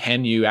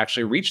 can you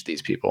actually reach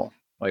these people?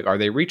 Like, are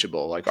they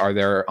reachable? Like, are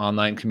there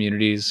online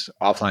communities,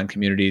 offline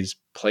communities,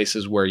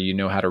 places where you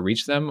know how to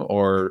reach them?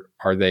 Or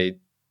are they,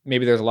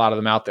 maybe there's a lot of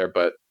them out there,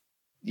 but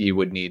you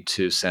would need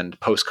to send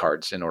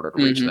postcards in order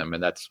to reach them.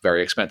 And that's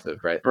very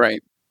expensive, right?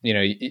 Right.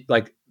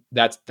 Like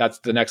that's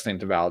the next thing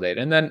to validate.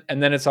 And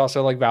then it's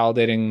also like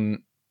validating,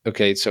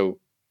 okay, so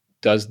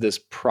does this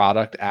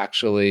product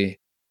actually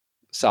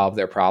solve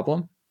their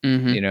problem?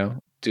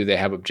 Do they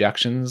have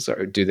objections,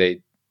 or do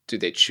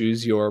they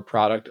choose your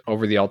product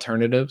over the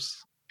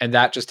alternatives? And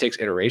that just takes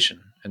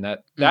iteration. And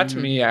that to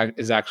me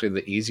is actually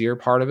the easier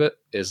part of it,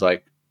 is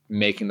like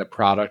making the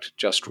product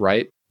just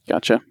right.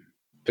 Gotcha.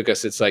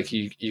 Because it's like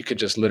you could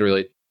just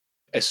literally,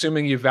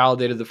 assuming you've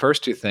validated the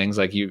first two things,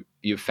 like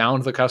you've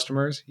found the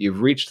customers,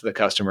 you've reached the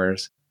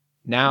customers.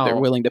 Now they're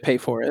willing to pay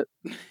for it.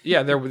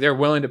 Yeah, they're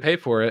willing to pay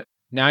for it.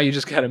 Now you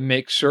just got to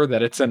make sure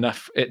that it's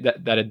enough,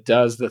 that it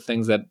does the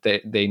things that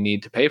they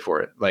need to pay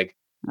for it. Like,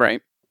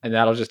 right. And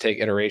that'll just take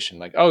iteration.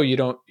 Like, oh, you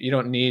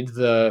don't need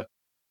the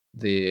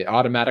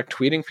automatic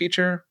tweeting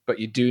feature, but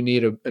you do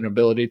need an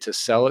ability to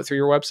sell it through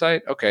your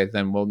website. Okay,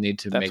 then we'll need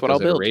to make those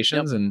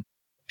iterations. Yep.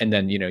 And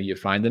then you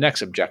find the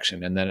next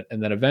objection, and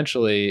then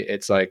eventually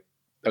it's like,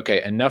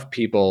 okay, enough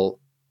people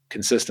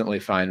consistently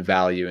find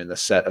value in the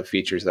set of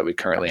features that we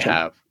currently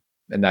have,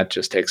 and that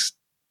just takes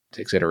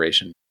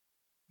iteration.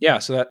 Yeah,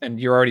 so and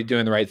you're already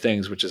doing the right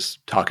things, which is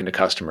talking to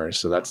customers.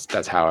 So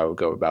that's how I would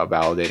go about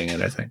validating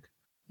it, I think.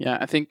 Yeah,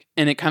 I think,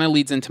 and it kind of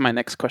leads into my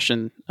next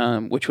question,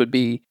 which would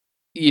be,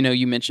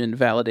 you mentioned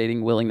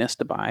validating willingness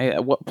to buy.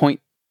 At what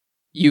point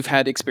you've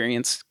had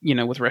experience,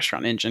 with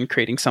Restaurant Engine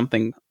creating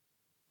something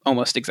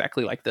almost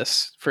exactly like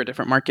this for a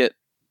different market?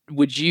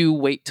 Would you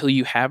wait till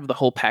you have the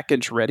whole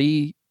package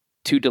ready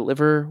to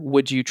deliver?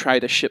 Would you try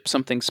to ship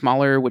something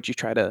smaller? Would you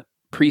try to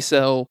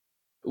pre-sell?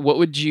 What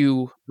would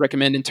you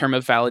recommend in terms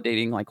of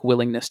validating like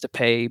willingness to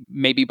pay,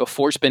 maybe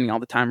before spending all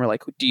the time? Or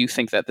like, do you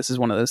think that this is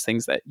one of those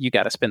things that you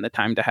got to spend the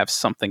time to have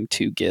something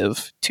to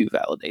give to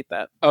validate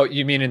that? Oh,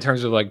 you mean in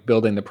terms of like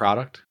building the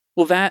product?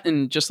 Well, that,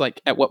 and just like,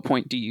 at what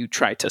point do you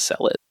try to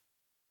sell it?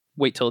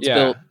 Wait till it's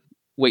built,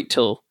 wait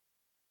till,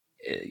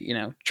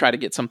 try to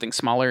get something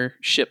smaller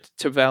shipped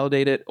to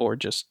validate it, or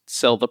just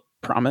sell the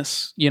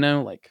promise,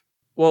 like.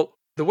 Well,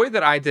 the way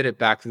that I did it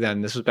back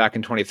then, this was back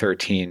in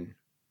 2013,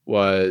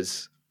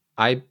 was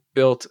I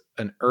built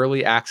an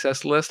early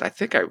access list. I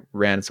think I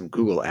ran some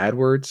Google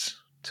AdWords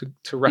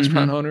to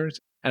restaurant owners,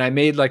 and I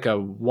made like a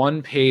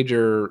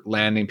 1-pager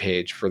landing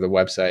page for the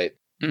website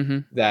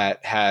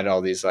that had all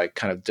these like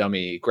kind of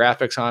dummy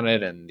graphics on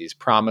it and these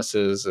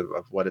promises of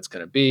what it's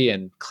going to be,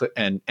 and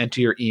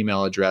enter your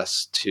email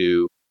address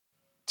to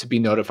be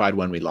notified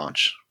when we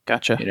launch.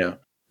 Gotcha.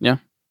 Yeah.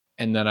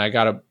 And then I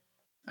got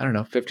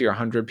 50 or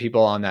 100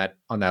 people on that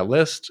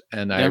list,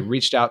 and I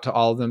reached out to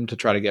all of them to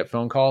try to get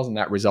phone calls, and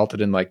that resulted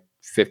in like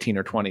 15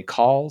 or 20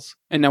 calls.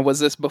 And now, was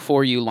this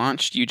before you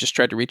launched? You just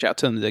tried to reach out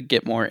to them to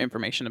get more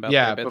information about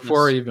their business?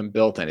 Before I even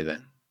built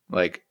anything.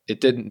 Like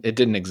it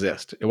didn't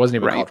exist. It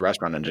wasn't even called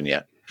Restaurant Engine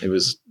yet. It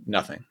was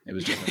nothing. It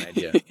was just an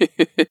idea.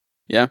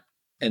 Yeah.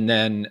 And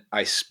then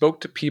I spoke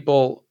to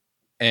people,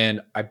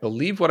 and I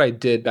believe what I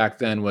did back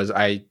then was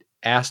I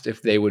asked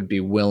if they would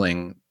be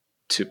willing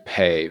to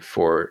pay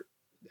for,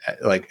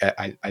 like,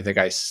 I think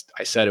I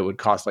said it would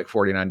cost like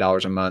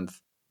 $49 a month.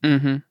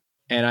 Mm-hmm.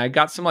 And I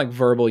got some like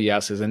verbal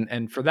yeses.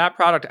 And for that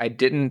product, I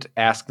didn't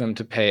ask them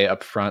to pay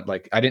up front.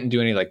 Like I didn't do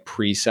any like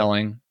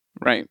pre-selling.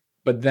 Right.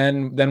 But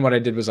then what I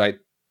did was I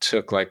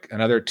took like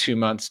another 2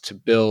 months to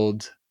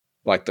build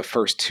like the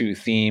first 2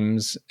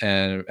 themes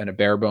and a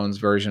bare bones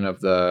version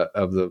of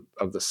the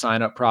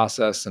sign up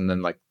process, and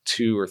then like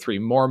 2 or 3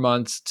 more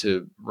months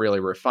to really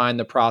refine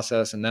the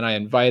process. And then I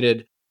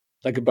invited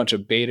like a bunch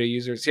of beta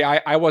users. See,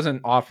 I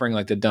wasn't offering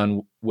like the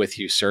done with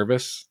you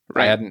service.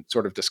 Right. I hadn't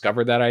sort of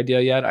discovered that idea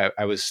yet.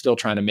 I was still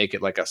trying to make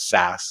it like a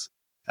SaaS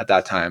at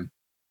that time.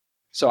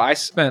 So I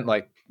spent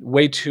like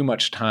way too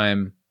much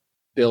time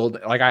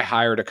I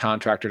hired a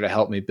contractor to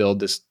help me build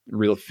this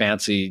real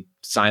fancy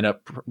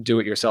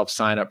do-it-yourself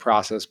sign-up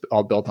process,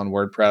 all built on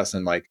WordPress,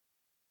 and like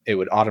it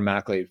would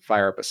automatically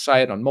fire up a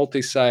site on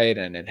multi-site,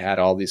 and it had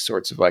all these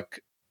sorts of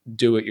like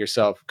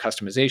do-it-yourself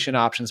customization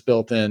options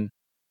built in.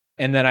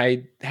 And then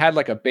I had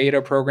like a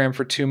beta program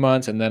for 2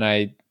 months, and then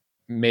I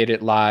made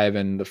it live,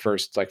 and the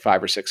first like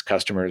 5 or 6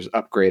 customers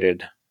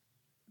upgraded.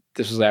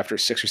 This was after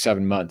 6 or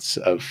 7 months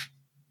of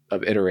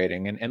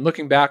iterating. And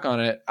looking back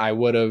on it, I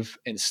would have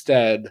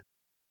instead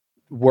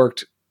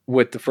worked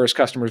with the first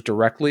customers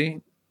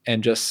directly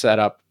and just set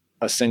up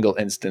a single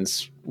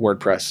instance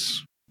WordPress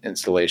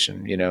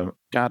installation,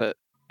 Got it.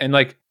 And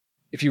like,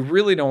 if you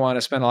really don't want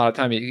to spend a lot of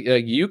time,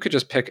 you could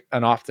just pick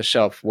an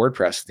off-the-shelf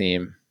WordPress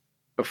theme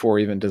before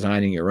even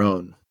designing your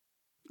own.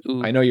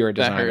 Ooh, I know you're a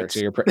designer, so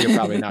you're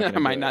probably not going to.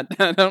 I might not.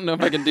 I don't know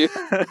if I can do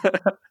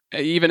that.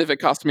 Even if it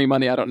cost me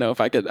money, I don't know if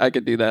I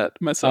could do that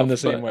myself. I'm the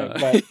same way,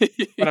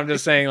 but I'm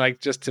just saying,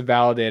 like, just to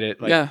validate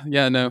it. Like,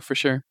 yeah, no, for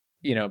sure.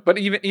 But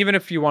even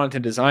if you wanted to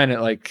design it,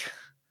 like,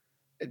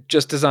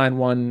 just design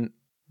one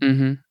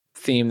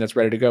theme that's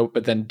ready to go,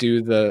 but then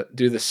do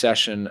the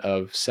session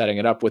of setting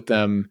it up with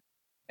them,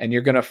 and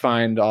you're gonna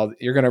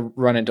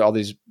run into all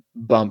these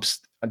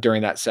bumps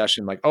during that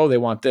session, like, oh, they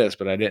want this,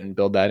 but I didn't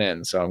build that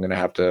in, so I'm gonna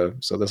have to.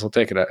 So this will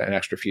take an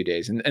extra few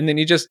days, and then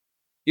you just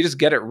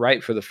get it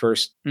right for the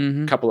first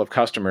couple of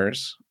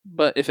customers.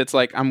 But if it's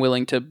like I'm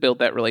willing to build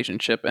that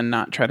relationship and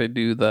not try to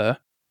do the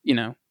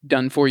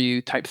done for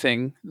you type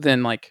thing,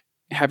 then like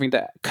having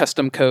to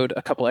custom code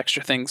a couple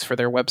extra things for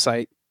their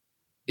website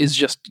is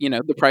just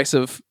the price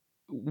of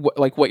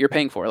what you're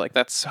paying for. Like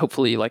that's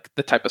hopefully like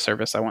the type of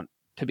service I want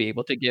to be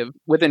able to give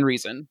within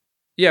reason.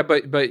 Yeah,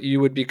 but you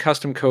would be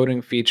custom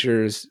coding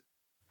features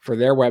for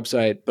their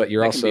website, but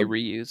you're also can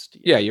be reused.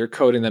 Yeah, you're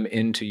coding them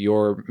into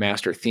your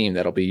master theme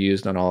that'll be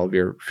used on all of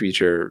your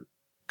future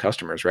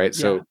customers, right?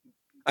 Yeah. So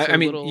I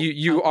mean,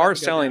 you are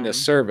selling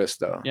this service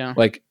though. Yeah.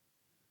 Like,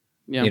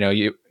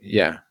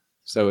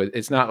 So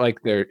it's not like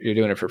you're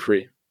doing it for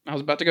free. I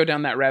was about to go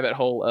down that rabbit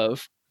hole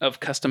of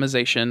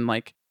customization.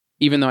 Like,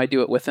 even though I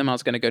do it with them, I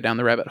was going to go down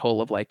the rabbit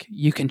hole of like,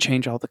 you can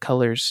change all the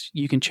colors,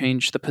 you can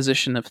change the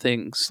position of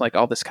things, like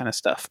all this kind of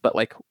stuff. But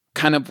like,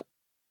 kind of,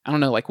 I don't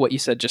know, like what you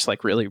said just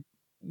like really,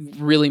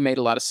 really made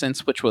a lot of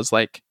sense, which was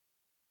like,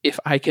 if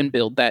I can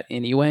build that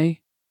anyway,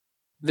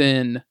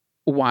 then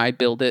why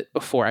build it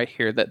before I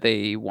hear that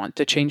they want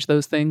to change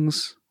those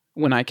things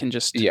when I can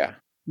just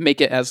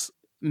make it as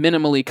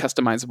minimally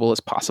customizable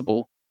as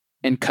possible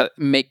and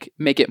make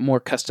it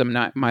more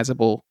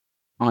customizable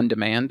on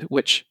demand,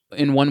 which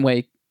in one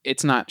way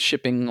it's not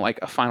shipping like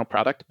a final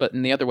product, but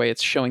in the other way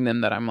it's showing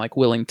them that I'm like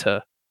willing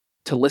to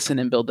listen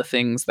and build the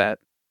things that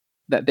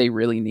they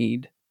really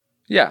need.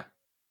 Yeah.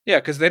 Yeah,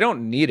 because they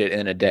don't need it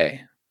in a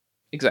day.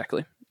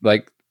 Exactly.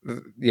 Like,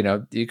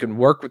 you can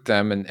work with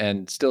them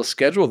and still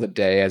schedule the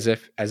day as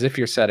if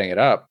you're setting it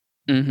up.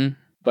 Mm-hmm.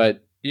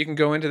 But you can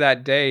go into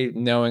that day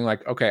knowing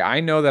like, okay, I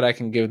know that I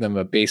can give them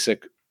a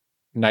basic,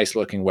 nice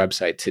looking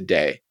website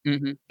today.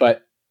 Mm-hmm.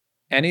 But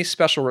any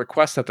special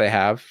requests that they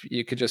have,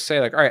 you could just say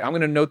like, all right, I'm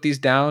going to note these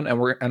down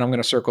and I'm going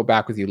to circle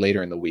back with you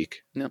later in the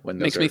week. Yep.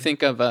 Makes me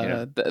think of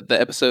the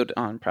episode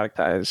on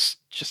Productized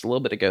just a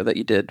little bit ago that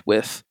you did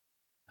with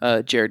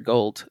Jared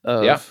Gold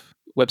of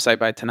Website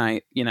by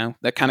Tonight.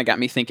 That kind of got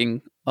me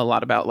thinking a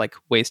lot about like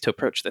ways to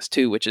approach this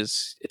too, which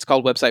is it's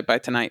called Website by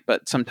Tonight,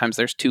 but sometimes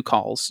there's 2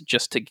 calls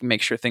just to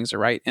make sure things are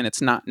right. And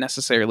it's not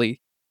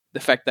necessarily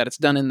the fact that it's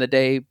done in the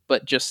day,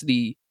 but just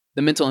the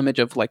mental image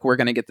of like, we're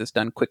going to get this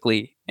done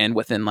quickly and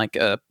within like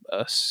a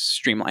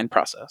streamlined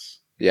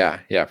process.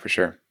 Yeah, for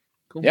sure.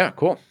 Cool. Yeah,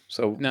 cool.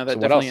 So no, that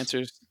definitely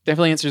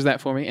answers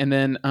that for me. And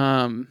then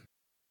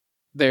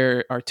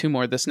there are 2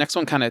 more. This next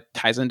one kind of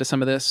ties into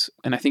some of this,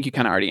 and I think you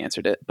kind of already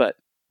answered it, but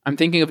I'm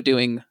thinking of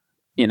doing,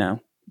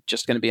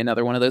 just going to be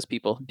another one of those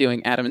people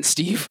doing Adam and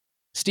Steve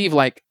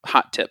like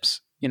hot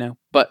tips,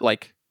 but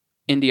like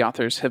indie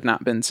authors have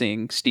not been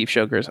seeing Steve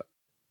Shoger's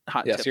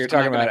hot tips. So you're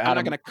talking about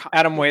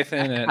Adam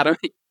Wathan and Adam,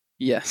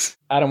 Yes.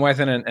 Adam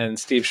Wythen and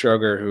Steve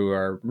Schroger, who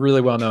are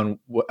really well known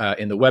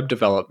in the web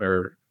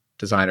developer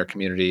designer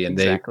community, and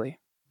Exactly.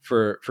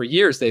 for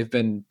years they've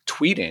been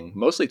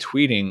mostly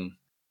tweeting.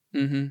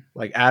 Mm-hmm.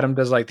 Like Adam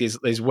does like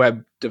these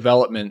web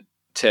development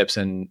tips,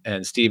 and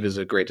Steve is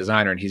a great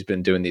designer, and he's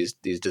been doing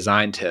these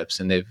design tips,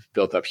 and they've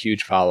built up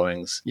huge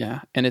followings.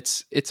 Yeah, and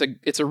it's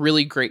a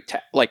really great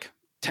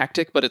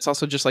tactic, but it's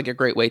also just like a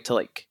great way to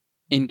like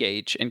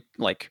engage and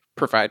like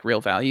provide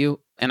real value.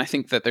 And I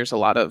think that there's a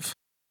lot of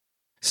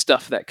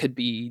stuff that could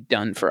be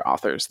done for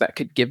authors that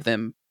could give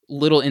them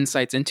little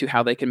insights into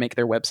how they can make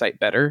their website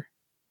better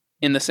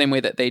in the same way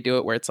that they do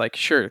it, where it's like,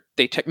 sure,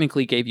 they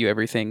technically gave you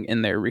everything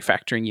in their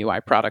refactoring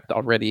UI product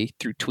already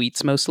through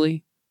tweets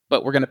mostly,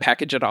 but we're going to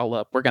package it all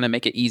up. We're going to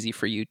make it easy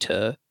for you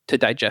to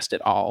digest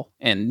it all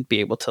and be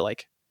able to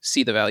like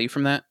see the value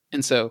from that.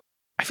 And so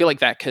I feel like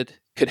that could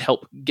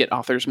help get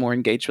authors more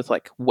engaged with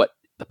like what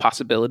the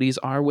possibilities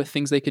are with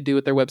things they could do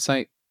with their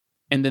website.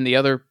 And then the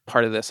other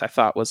part of this I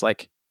thought was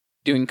like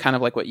doing kind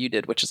of like what you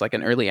did, which is like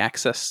an early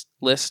access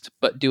list,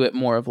 but do it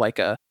more of like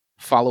a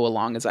follow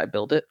along as I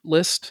build it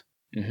list.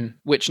 Mm-hmm.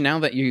 Which now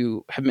that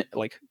you have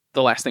like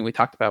the last thing we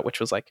talked about, which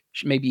was like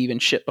maybe even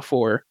ship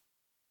before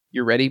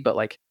you're ready, but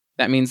like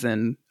that means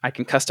then I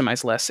can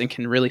customize less and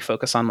can really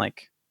focus on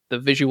like the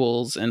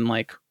visuals and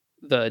like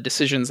the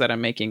decisions that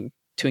I'm making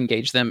to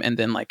engage them. And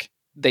then like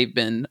they've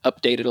been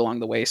updated along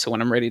the way. So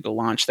when I'm ready to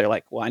launch, they're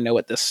like, well, I know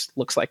what this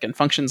looks like and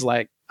functions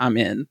like, I'm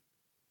in.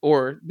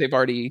 Or they've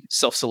already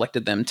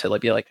self-selected them to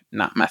like be like,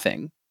 not my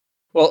thing.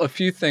 Well, a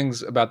few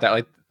things about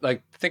that,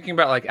 like thinking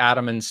about like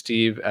Adam and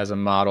Steve as a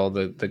model,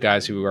 the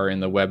guys who are in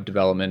the web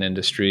development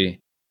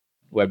industry,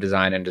 web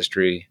design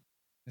industry.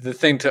 The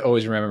thing to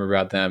always remember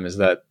about them is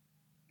that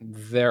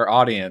their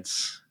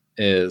audience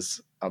is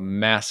a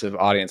massive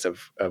audience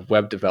of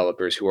web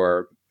developers who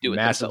are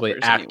massively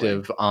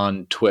active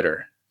on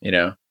Twitter, you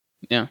know?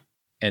 Yeah.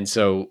 And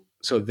so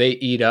they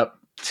eat up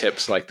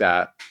tips like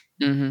that.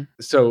 Mm-hmm.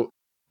 So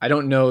I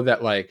don't know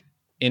that like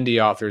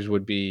indie authors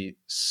would be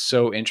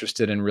so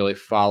interested in really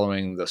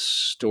following the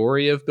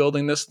story of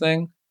building this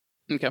thing.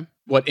 Okay.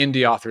 What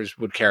indie authors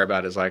would care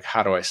about is like,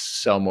 how do I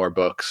sell more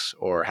books,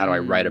 or how do I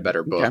write a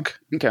better book?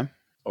 Okay.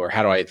 Or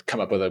how do I come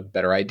up with a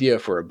better idea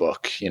for a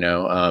book? You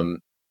know?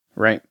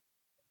 Right.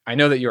 I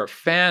know that you're a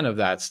fan of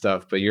that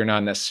stuff, but you're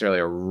not necessarily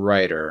a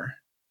writer.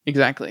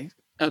 Exactly.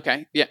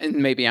 Okay. Yeah. And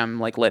maybe I'm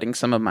like letting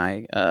some of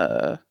my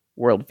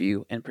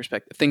worldview and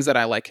perspective, things that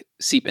I like,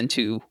 seep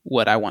into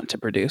what I want to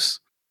produce.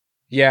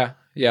 Yeah.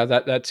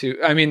 That too.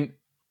 I mean,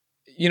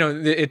 you know,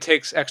 it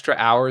takes extra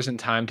hours and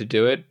time to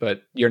do it,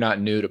 but you're not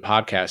new to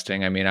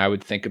podcasting. I mean, I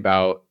would think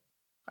about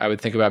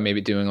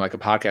maybe doing like a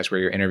podcast where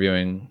you're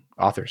interviewing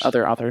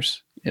other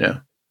authors, you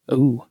know?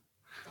 Ooh.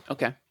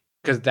 Okay.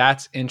 Because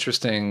that's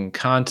interesting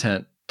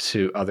content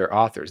to other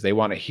authors. They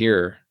want to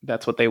hear.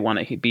 That's what they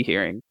want to be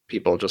hearing.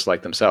 People just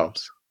like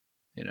themselves,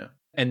 you know?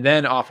 And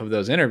then off of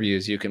those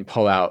interviews, you can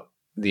pull out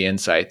the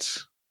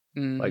insights.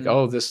 Mm-hmm. Like,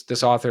 oh,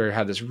 this author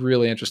had this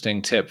really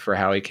interesting tip for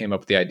how he came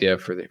up with the idea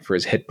for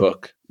his hit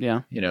book.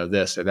 Yeah. You know,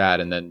 this or that.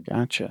 And then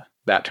gotcha.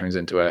 That turns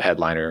into a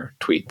headliner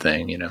tweet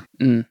thing, you know?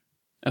 Mm.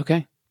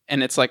 Okay.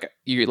 And it's like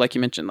you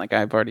mentioned, like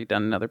I've already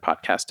done another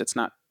podcast. It's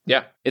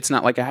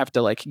not like I have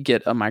to like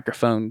get a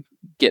microphone,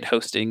 get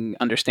hosting,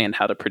 understand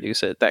how to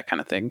produce it, that kind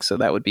of thing. So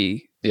that would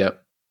be a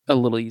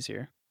little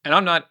easier. And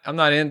I'm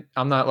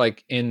not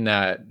like in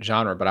that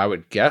genre, but I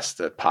would guess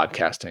that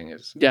podcasting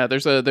is. Yeah,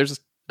 there's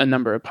a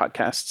number of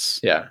podcasts.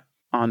 Yeah.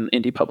 On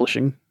indie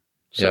publishing.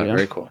 So,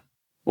 very cool.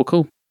 Well,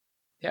 cool.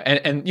 Yeah,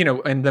 and you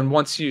know, and then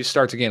once you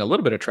start to gain a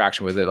little bit of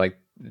traction with it, like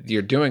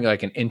you're doing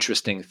like an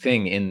interesting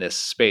thing in this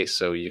space,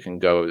 so you can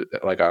go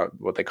like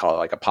what they call it,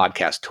 like a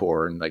podcast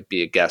tour, and like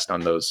be a guest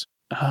on those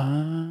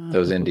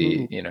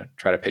indie, you know,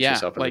 try to pitch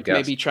yourself as like a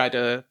guest. Maybe try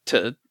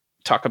to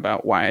talk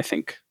about why I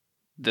think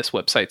this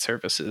website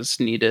service is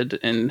needed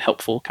and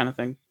helpful, kind of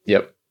thing.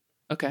 Yep.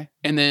 Okay.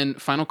 And then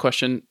final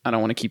question. I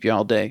don't want to keep you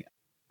all day.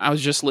 I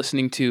was just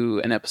listening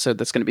to an episode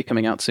that's going to be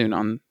coming out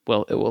soon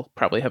it will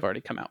probably have already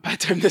come out by the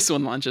time this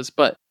one launches,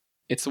 but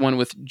it's the one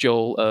with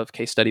Joel of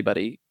Case Study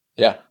Buddy.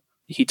 Yeah.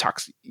 He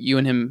talks, you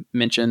and him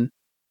mention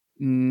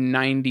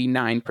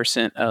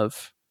 99%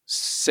 of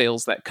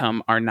sales that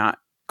come are not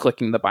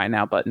clicking the buy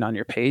now button on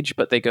your page,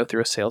 but they go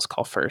through a sales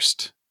call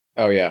first.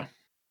 Oh, yeah.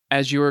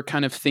 As you're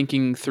kind of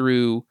thinking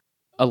through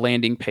a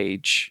landing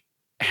page,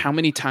 how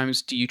many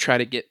times do you try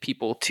to get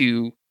people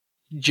to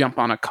jump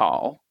on a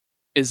call?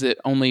 Is it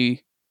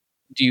only...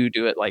 Do you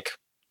do it like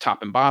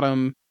top and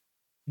bottom?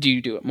 Do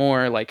you do it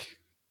more? Like,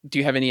 do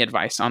you have any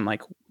advice on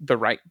like the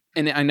right?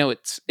 And I know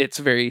it's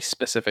very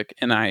specific,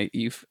 and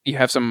you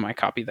have some of my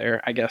copy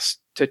there, I guess,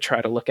 to try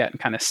to look at and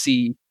kind of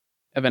see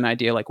of an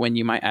idea like when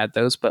you might add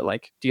those. But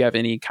like, do you have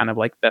any kind of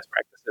like best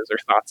practices or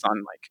thoughts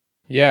on like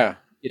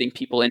getting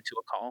people into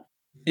a call?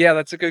 Yeah,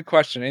 that's a good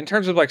question. In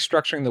terms of like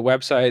structuring the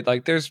website,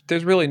 like there's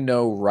really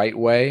no right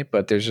way,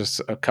 but there's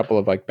just a couple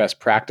of like best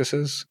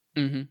practices.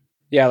 Mm-hmm.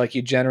 Yeah, like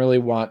you generally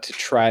want to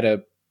try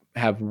to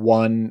have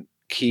one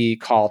key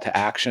call to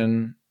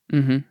action,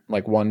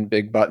 like one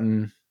big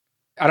button.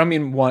 I don't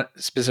mean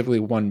specifically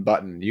one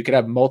button. You could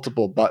have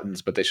multiple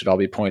buttons, but they should all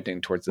be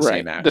pointing towards the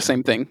same action. The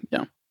same thing.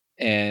 Yeah.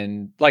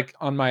 And like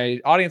on my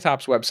Audience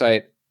Ops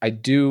website, I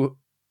do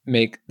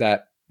make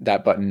that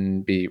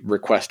button be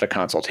request a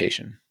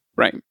consultation.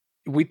 Right.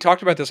 We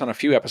talked about this on a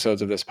few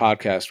episodes of this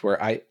podcast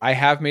where I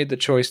have made the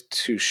choice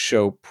to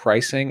show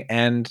pricing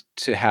and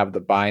to have the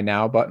buy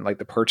now button, like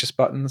the purchase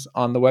buttons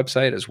on the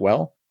website as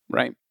well.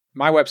 Right.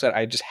 My website,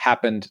 I just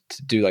happened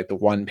to do like the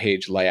one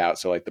page layout.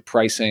 So like the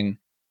pricing,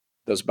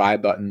 those buy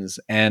buttons,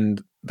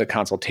 and the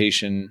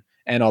consultation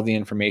and all the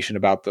information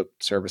about the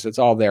service, it's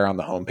all there on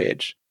the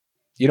homepage.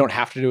 You don't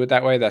have to do it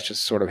that way. That's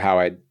just sort of how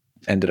I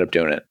ended up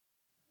doing it.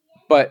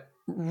 But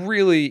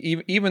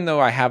really, even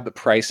though I have the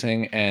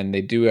pricing and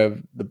they do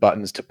have the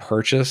buttons to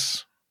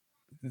purchase,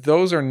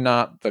 those are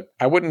not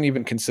I wouldn't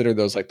even consider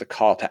those like the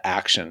call to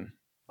action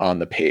on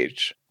the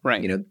page.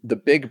 Right. You know, the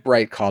big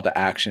bright call to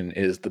action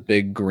is the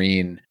big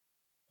green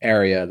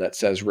area that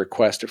says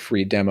request a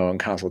free demo and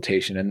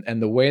consultation.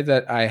 And the way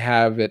that I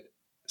have it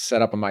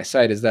set up on my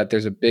site is that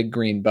there's a big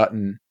green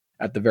button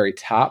at the very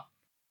top,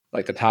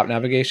 like the top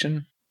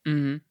navigation,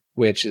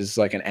 which is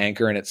like an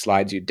anchor, and it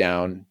slides you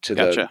down to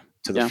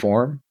the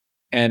form.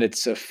 And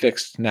it's a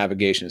fixed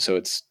navigation.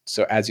 So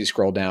as you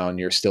scroll down,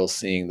 you're still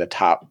seeing the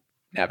top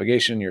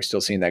navigation. You're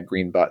still seeing that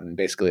green button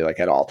basically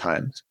like at all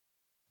times.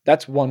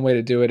 That's one way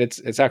to do it.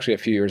 It's actually a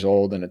few years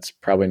old, and it's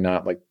probably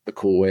not like the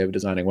cool way of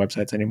designing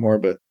websites anymore,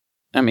 but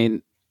I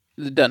mean,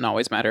 it doesn't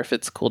always matter if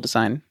it's cool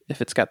design,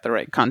 if it's got the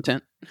right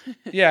content.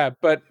 Yeah,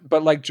 but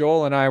like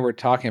Joel and I were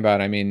talking about,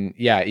 I mean,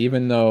 yeah,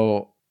 even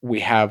though we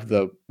have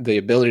the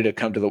ability to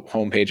come to the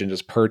homepage and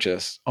just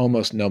purchase,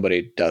 almost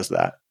nobody does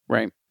that.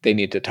 Right. They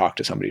need to talk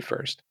to somebody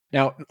first.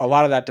 Now, a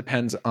lot of that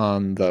depends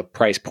on the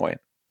price point,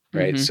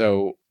 right?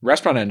 So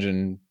Restaurant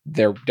Engine,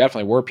 there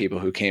definitely were people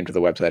who came to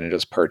the website and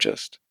just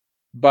purchased.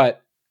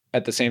 But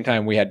at the same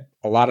time, we had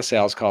a lot of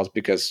sales calls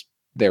because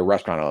they're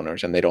restaurant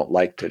owners and they don't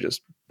like to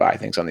just buy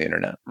things on the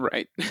internet.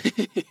 Right.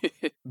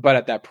 But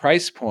at that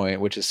price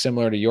point, which is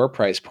similar to your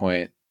price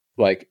point,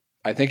 like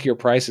I think your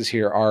prices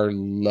here are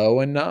low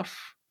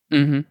enough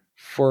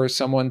for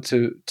someone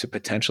to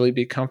potentially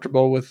be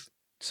comfortable with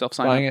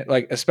buying it.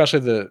 Like especially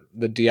the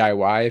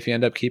DIY, if you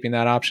end up keeping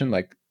that option,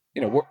 like,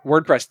 you know,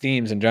 WordPress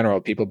themes in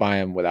general, people buy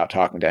them without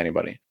talking to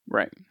anybody.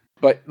 Right.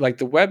 But like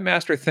the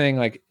webmaster thing,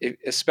 like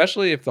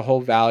especially if the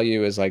whole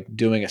value is like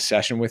doing a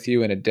session with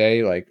you in a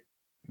day, like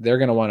they're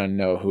going to want to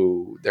know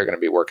who they're going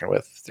to be working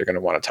with. They're going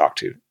to want to talk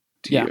to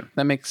you.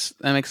 That makes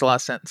a lot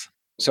of sense.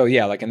 So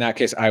yeah, like in that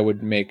case, I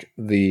would make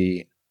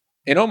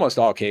in almost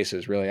all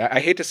cases, really, I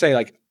hate to say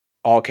like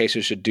all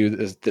cases should do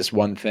this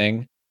one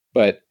thing,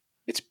 but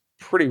it's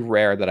pretty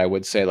rare that I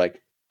would say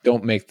like,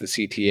 don't make the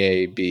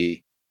CTA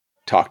be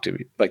talk to,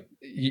 like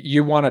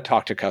you want to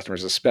talk to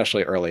customers,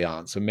 especially early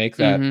on. So make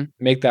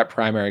that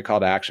primary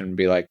call to action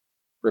be like,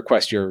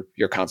 request your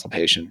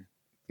consultation,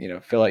 you know,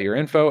 fill out your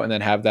info and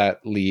then have that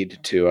lead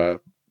to a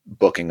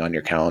booking on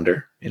your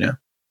calendar, you know?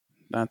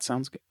 That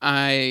sounds good.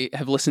 I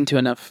have listened to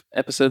enough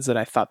episodes that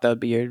I thought that would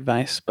be your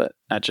advice, but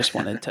I just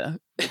wanted to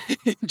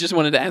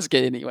ask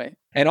it anyway.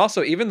 And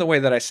also, even the way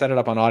that I set it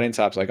up on Audience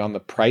Ops, like on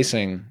the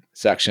pricing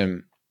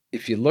section,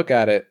 if you look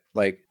at it,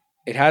 like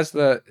it has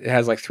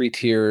like 3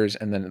 tiers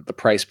and then the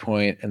price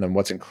point and then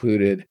what's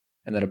included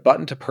and then a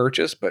button to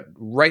purchase, but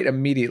right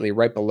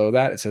below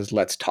that, it says,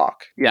 let's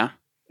talk. Yeah.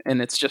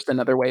 And it's just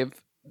another way of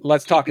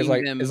let's talk is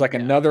like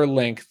another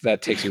link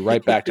that takes you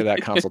right back to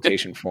that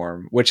consultation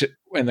form,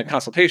 and the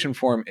consultation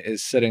form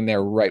is sitting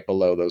there right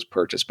below those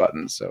purchase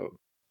buttons. So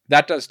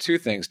that does 2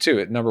 things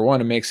too. Number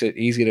one, it makes it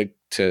easy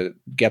to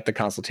get the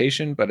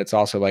consultation, but it's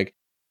also like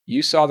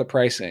you saw the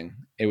pricing.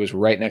 It was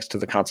right next to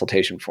the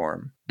consultation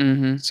form.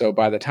 Mm-hmm. So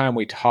by the time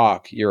we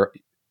talk, you're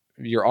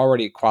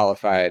already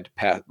qualified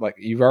past, like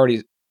you've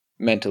already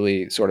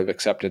mentally sort of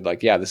accepted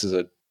like, yeah, this is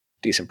a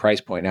decent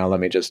price point. Now let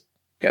me just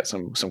get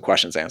some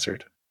questions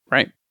answered.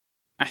 Right.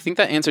 I think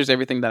that answers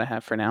everything that I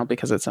have for now,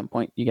 because at some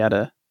point you got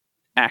to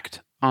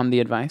act on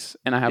the advice,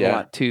 and I have a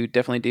lot to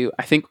definitely do.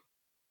 I think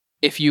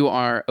if you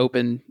are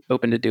open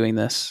to doing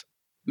this,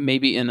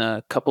 maybe in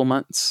a couple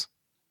months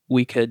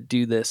we could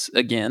do this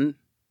again.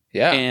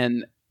 Yeah.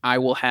 And I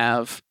will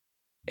have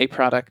a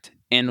product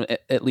and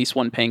at least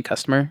one paying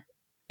customer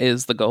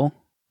is the goal.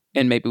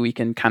 And maybe we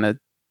can kind of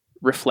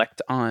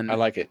reflect on. I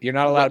like it. You're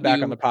not allowed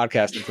back on the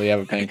podcast until you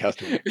have a paying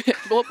customer.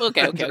 Well,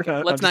 okay.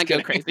 Let's not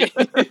go crazy.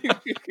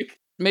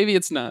 Maybe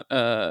it's not.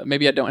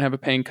 Maybe I don't have a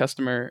paying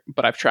customer,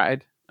 but I've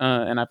tried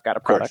and I've got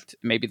a product.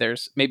 Maybe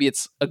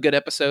it's a good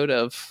episode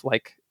of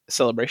like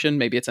celebration.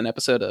 Maybe it's an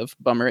episode of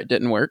bummer it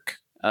didn't work.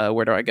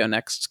 Where do I go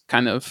next?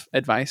 Kind of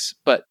advice.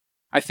 But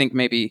I think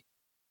maybe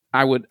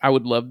I would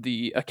love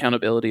the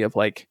accountability of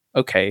like,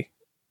 okay,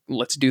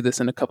 let's do this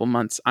in a couple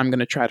months. I'm going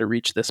to try to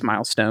reach this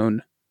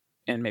milestone.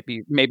 And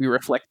maybe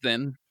reflect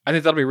then. I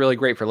think that'll be really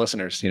great for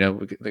listeners. You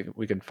know,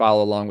 we could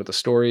follow along with the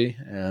story,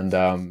 and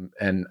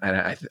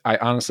I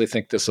honestly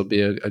think this will be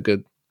a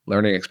good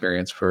learning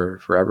experience for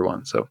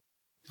everyone. So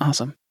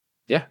awesome.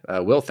 Yeah,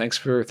 Will, thanks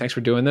for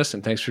doing this,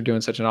 and thanks for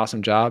doing such an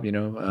awesome job.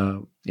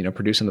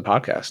 Producing the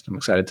podcast. I'm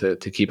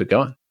excited to keep it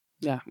going.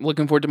 Yeah, I'm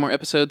looking forward to more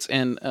episodes,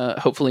 and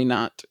hopefully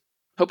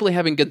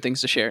having good things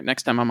to share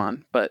next time I'm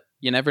on. But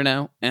you never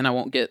know, and I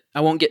won't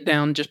get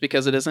down just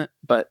because it isn't.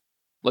 But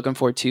looking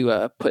forward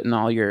to putting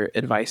all your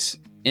advice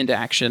into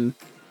action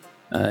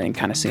and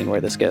kind of seeing where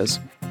this goes.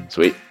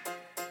 Sweet.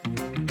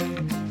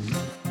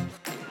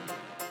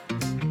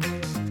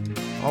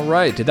 All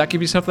right. Did that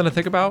give you something to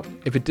think about?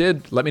 If it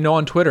did, let me know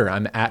on Twitter.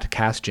 I'm at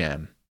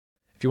CastJam.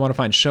 If you want to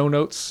find show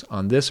notes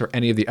on this or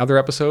any of the other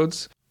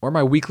episodes, or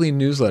my weekly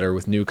newsletter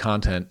with new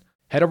content,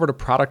 head over to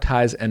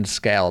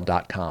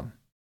productizeandscale.com.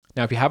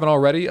 Now, if you haven't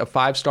already, a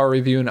 5-star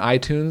review in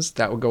iTunes,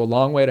 that would go a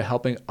long way to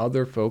helping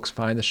other folks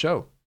find the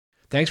show.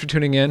 Thanks for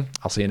tuning in.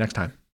 I'll see you next time.